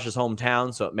in Sasha's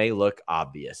hometown, so it may look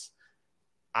obvious.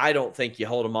 I don't think you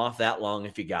hold them off that long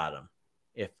if you got them.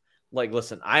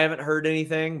 Listen, I haven't heard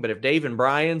anything, but if Dave and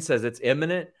Brian says it's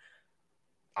imminent,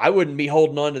 I wouldn't be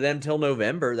holding on to them till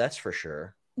November. That's for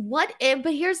sure. But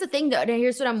here's the thing, though.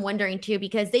 Here's what I'm wondering too,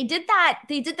 because they did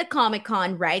the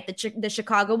Comic-Con, right? The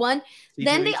Chicago one.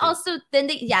 Then they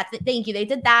thank you. They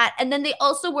did that. And then they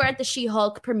also were at the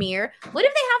She-Hulk premiere. What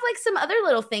if they have like some other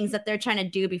little things that they're trying to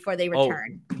do before they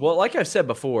return? Well, like I've said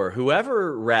before,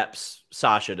 whoever reps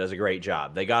Sasha does a great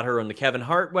job. They got her on the Kevin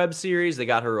Hart web series. They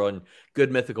got her on Good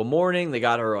Mythical Morning. They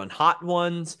got her on Hot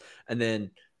Ones. And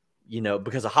then,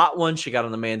 because of Hot Ones, she got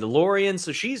on The Mandalorian.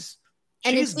 So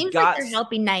and it seems like they're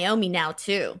helping Naomi now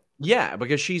too. Yeah,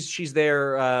 because she's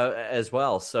there as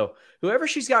well. So whoever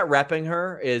she's got repping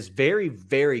her is very,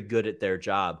 very good at their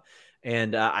job.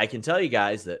 And I can tell you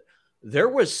guys that there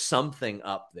was something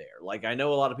up there. Like, I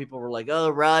know a lot of people were like,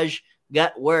 oh, Raj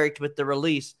got worked with the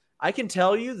release. I can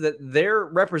tell you that their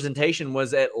representation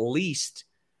was at least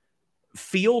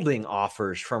fielding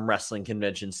offers from wrestling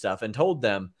convention stuff and told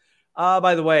them,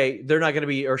 by the way, they're not going to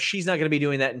be, or she's not going to be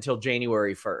doing that until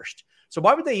January 1st. So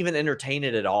why would they even entertain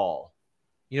it at all?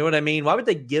 You know what I mean? Why would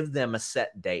they give them a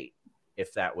set date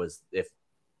if there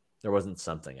wasn't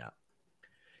something up?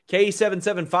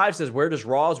 K775 says, where does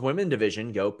Raw's women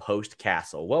division go post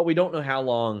Castle? Well, we don't know how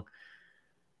long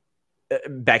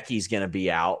Becky's going to be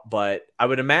out, but I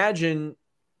would imagine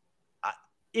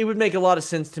it would make a lot of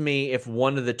sense to me if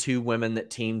one of the two women that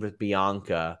teamed with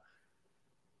Bianca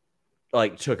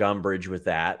took umbrage with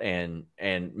that and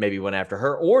maybe went after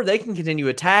her, or they can continue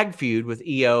a tag feud with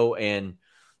Io and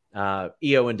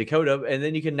Dakota, and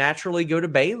then you can naturally go to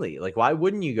Bayley. Like, why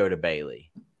wouldn't you go to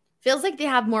Bayley? Feels like they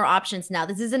have more options now.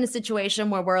 This isn't a situation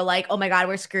where we're like, oh my God,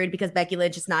 we're screwed because Becky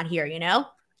Lynch is not here,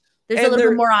 There's a little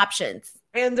bit more options.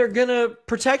 And they're going to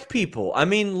protect people. I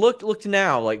mean, look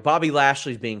now, like Bobby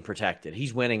Lashley's being protected.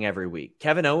 He's winning every week.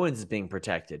 Kevin Owens is being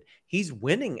protected. He's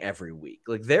winning every week.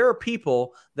 Like, there are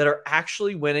people that are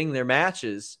actually winning their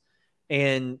matches.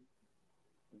 And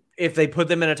if they put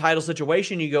them in a title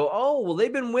situation, you go, oh, well,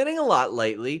 they've been winning a lot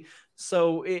lately.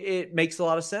 So it makes a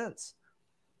lot of sense.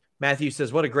 Matthew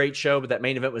says, what a great show, but that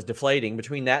main event was deflating.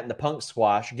 Between that and the Punk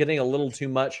squash, getting a little too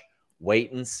much.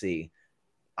 Wait and see.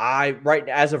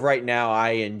 As of right now, I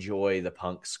enjoy the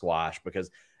Punk squash because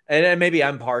and maybe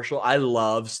I'm partial. I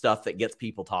love stuff that gets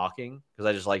people talking because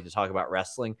I just like to talk about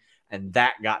wrestling, and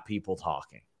that got people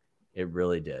talking. It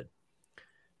really did.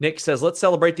 Nick says, let's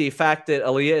celebrate the fact that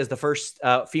Aaliyah is the first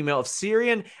female of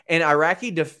Syrian and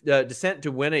Iraqi descent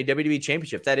to win a WWE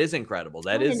championship. That is incredible.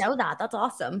 I didn't know that. That's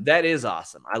awesome. That is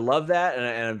awesome. I love that,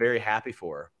 and I'm very happy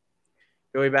for her.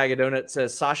 Joey Bag of Donuts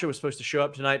says, Sasha was supposed to show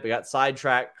up tonight, but got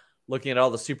sidetracked looking at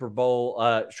all the Super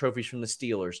Bowl trophies from the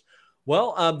Steelers.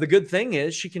 Well, the good thing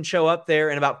is she can show up there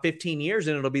in about 15 years,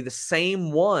 and it'll be the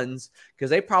same ones because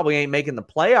they probably ain't making the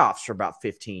playoffs for about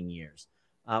 15 years.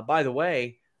 By the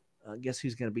way, guess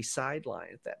who's going to be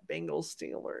sidelined at that Bengals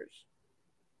Steelers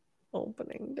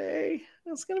opening day?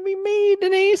 It's going to be me,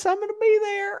 Denise. I'm going to be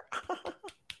there.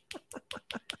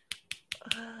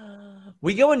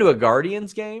 We go into a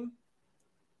Guardians game.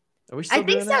 Are we still I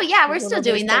think so. that? Yeah, we're still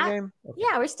doing that. Okay.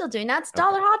 Yeah, we're still doing that. It's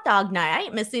dollar hot dog night. I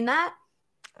ain't missing that.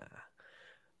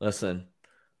 Listen,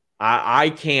 I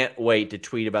can't wait to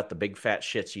tweet about the big fat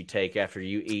shits you take after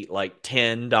you eat like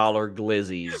 $10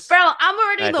 glizzies. Bro, I'm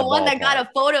already the one that ballpark. got a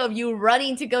photo of you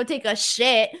running to go take a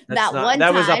shit that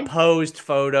was a posed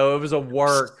photo. It was a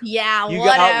work. Yeah, you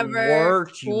whatever. got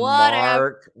worked, you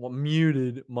Mark. Well,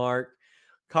 muted, Mark.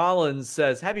 Collins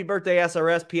says, happy birthday,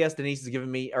 SRS. P.S. Denise is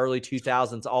giving me early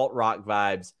 2000s alt-rock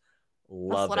vibes.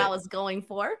 Love That's what it. I was going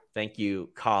for. Thank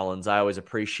you, Collins. I always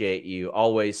appreciate you.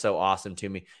 Always so awesome to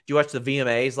me. Did you watch the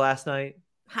VMAs last night?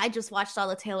 I just watched all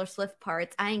the Taylor Swift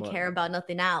parts. I didn't care about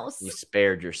nothing else. You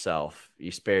spared yourself.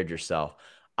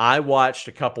 I watched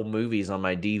a couple movies on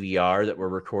my DVR that were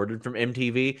recorded from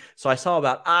MTV. So I saw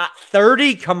about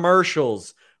 30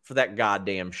 commercials for that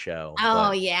goddamn show.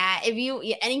 Oh, yeah.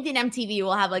 If anything MTV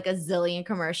will have like a zillion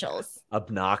commercials.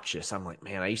 Obnoxious. I'm like,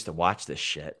 man, I used to watch this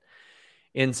shit.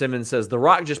 N. Simmons says, The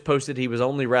Rock just posted he was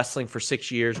only wrestling for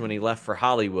 6 years when he left for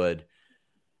Hollywood.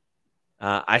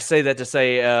 I say that to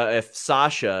say if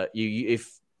Sasha, if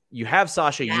you have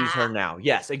Sasha, use her now.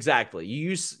 Yes, exactly.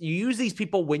 You use these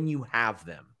people when you have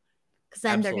them. Because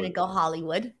then they're going to go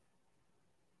Hollywood.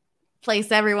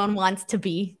 Place everyone wants to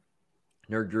be.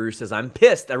 Nerd Guru says, I'm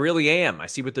pissed. I really am. I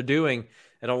see what they're doing.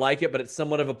 I don't like it, but it's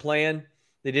somewhat of a plan.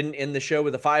 They didn't end the show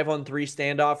with a 5-on-3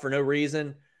 standoff for no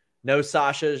reason. No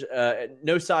Sasha's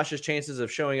chances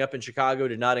of showing up in Chicago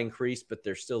did not increase, but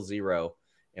they're still 0,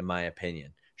 in my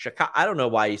opinion. I don't know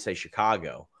why you say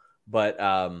Chicago, but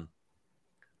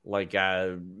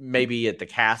maybe at the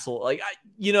castle,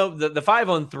 the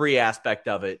 5-on-3 aspect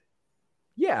of it.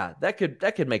 Yeah, that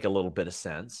could make a little bit of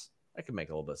sense.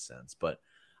 But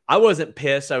I wasn't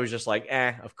pissed. I was just like,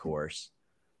 of course.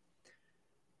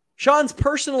 Sean's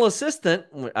personal assistant,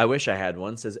 I wish I had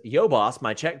one, says, yo, boss,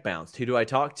 my check bounced. Who do I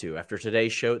talk to? After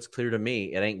today's show, it's clear to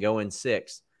me it ain't going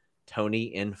 6. Tony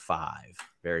in 5.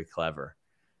 Very clever.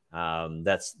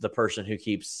 That's the person who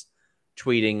keeps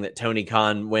tweeting that Tony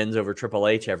Khan wins over Triple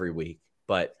H every week.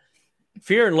 But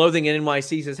Fear and Loathing in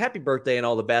NYC says, happy birthday and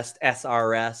all the best,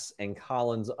 SRS. And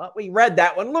Collins, we read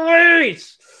that one.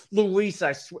 Luis,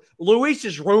 I swear. Luis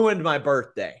just ruined my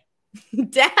birthday.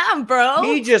 Damn, bro.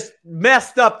 He just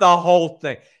messed up the whole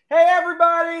thing. Hey,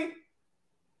 everybody.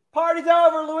 Party's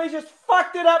over. Luis just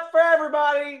fucked it up for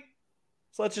everybody.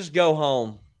 So let's just go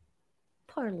home.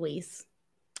 Poor Luis.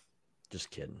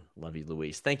 Just kidding. Love you,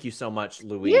 Luis. Thank you so much,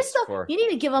 Luis. You need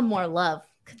to give him more love.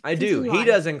 I do. He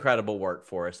does incredible work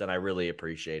for us, and I really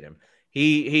appreciate him.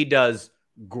 He does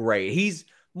great. He's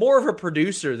more of a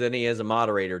producer than he is a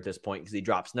moderator at this point because he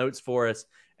drops notes for us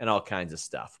and all kinds of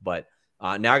stuff. But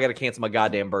now I got to cancel my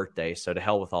goddamn birthday, so to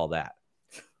hell with all that.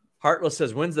 Heartless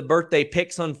says, when's the birthday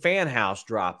pics on Fan House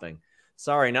dropping?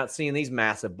 Sorry, not seeing these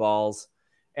massive balls.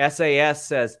 SAS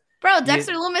says, bro,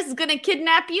 Dexter Lumis is going to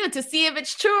kidnap you to see if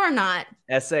it's true or not.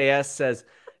 SAS says,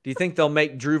 do you think they'll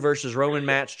make Drew versus Roman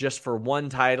match just for one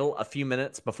title a few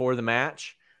minutes before the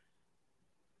match?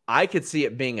 I could see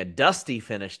it being a dusty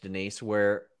finish, Denise,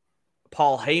 where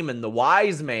Paul Heyman, the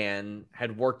wise man,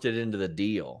 had worked it into the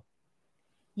deal.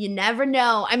 You never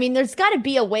know. I mean, there's got to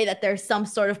be a way that there's some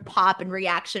sort of pop and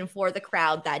reaction for the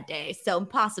crowd that day. So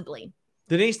possibly.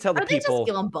 Denise, tell the people. Just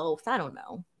give them both. I don't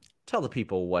know. Tell the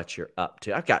people what you're up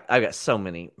to. I've got so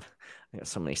many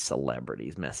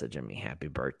celebrities messaging me happy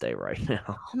birthday right now.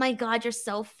 Oh my God, you're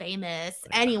so famous.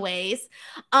 Anyways,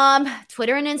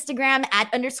 Twitter and Instagram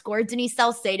 @ Denise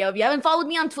Salcedo. If you haven't followed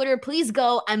me on Twitter, please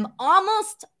go. I'm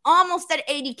almost at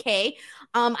 80K.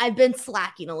 I've been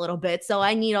slacking a little bit, so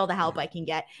I need all the help I can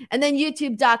get. And then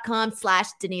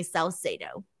youtube.com/Denise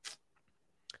Salcedo.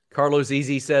 Carlos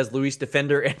Easy says Luis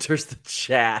Defender enters the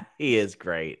chat. He is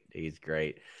great. He's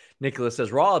great. Nicholas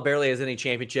says Raw barely has any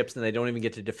championships, and they don't even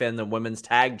get to defend the women's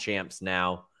tag champs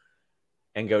now.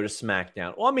 and go to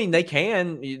SmackDown. Well, I mean, they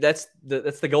can. That's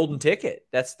the golden ticket.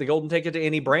 That's the golden ticket to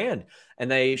any brand.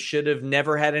 And they should have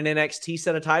never had an NXT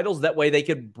set of titles. That way they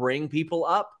could bring people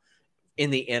up in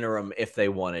the interim if they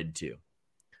wanted to.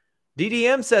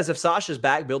 DDM says, if Sasha's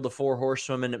back, build the 4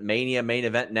 Horsewomen Mania main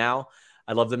event now.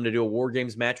 I'd love them to do a War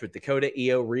Games match with Dakota,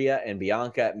 Io, Rhea, and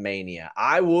Bianca at Mania.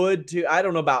 I would too. I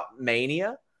don't know about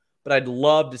Mania, but I'd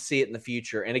love to see it in the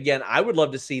future. And again, I would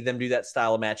love to see them do that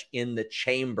style of match in the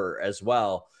chamber as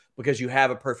well, because you have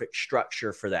a perfect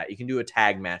structure for that. You can do a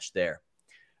tag match there.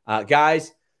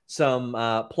 Guys, some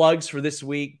plugs for this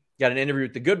week. Got an interview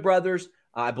with the Good Brothers.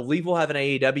 I believe we'll have an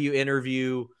AEW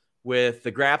interview with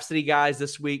the Grapsity guys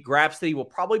this week. Grapsity will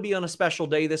probably be on a special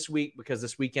day this week because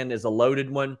this weekend is a loaded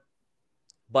one.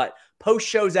 But post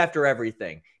shows after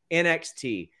everything,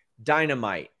 NXT,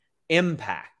 Dynamite,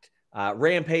 Impact,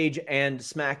 Rampage, and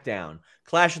SmackDown,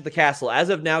 Clash at the Castle. As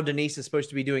of now, Denise is supposed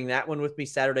to be doing that one with me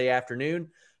Saturday afternoon.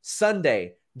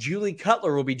 Sunday, Julie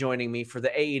Cutler will be joining me for the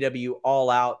AEW All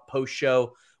Out post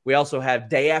show. We also have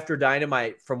Day After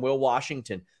Dynamite from Will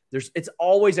Washington. It's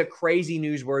always a crazy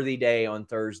newsworthy day on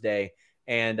Thursday,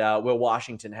 and Will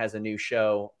Washington has a new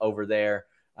show over there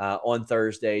on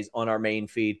Thursdays on our main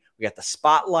feed. We got the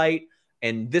Spotlight,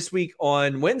 and this week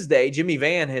on Wednesday, Jimmy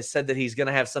Van has said that he's going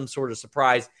to have some sort of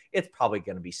surprise. It's probably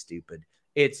going to be stupid.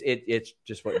 It's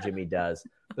just what Jimmy does.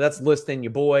 But that's listing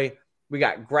your boy. We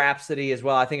got Grapsity as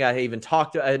well. I think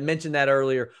I mentioned that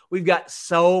earlier. We've got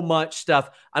so much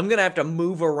stuff. I'm going to have to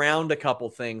move around a couple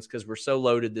things because we're so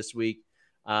loaded this week.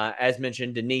 As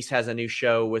mentioned, Denise has a new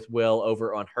show with Will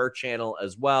over on her channel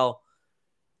as well.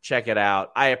 Check it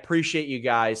out. I appreciate you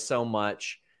guys so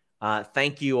much.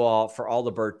 Thank you all for all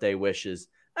the birthday wishes.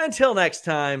 Until next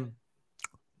time,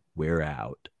 we're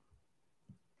out.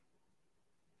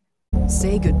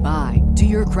 Say goodbye to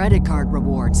your credit card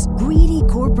rewards. Greedy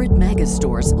corporate mega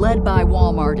stores, led by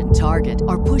Walmart and Target,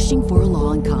 are pushing for a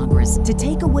law in Congress to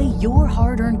take away your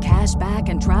hard-earned cash back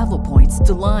and travel points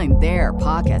to line their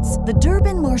pockets. The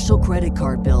Durbin-Marshall credit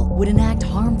card bill would enact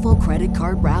harmful credit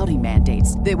card routing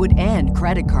mandates that would end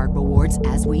credit card rewards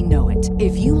as we know it.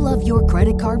 If you love your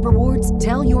credit card rewards,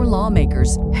 tell your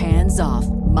lawmakers, hands off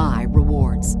my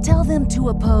rewards. Tell them to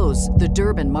oppose the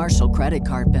Durbin-Marshall credit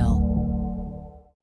card bill.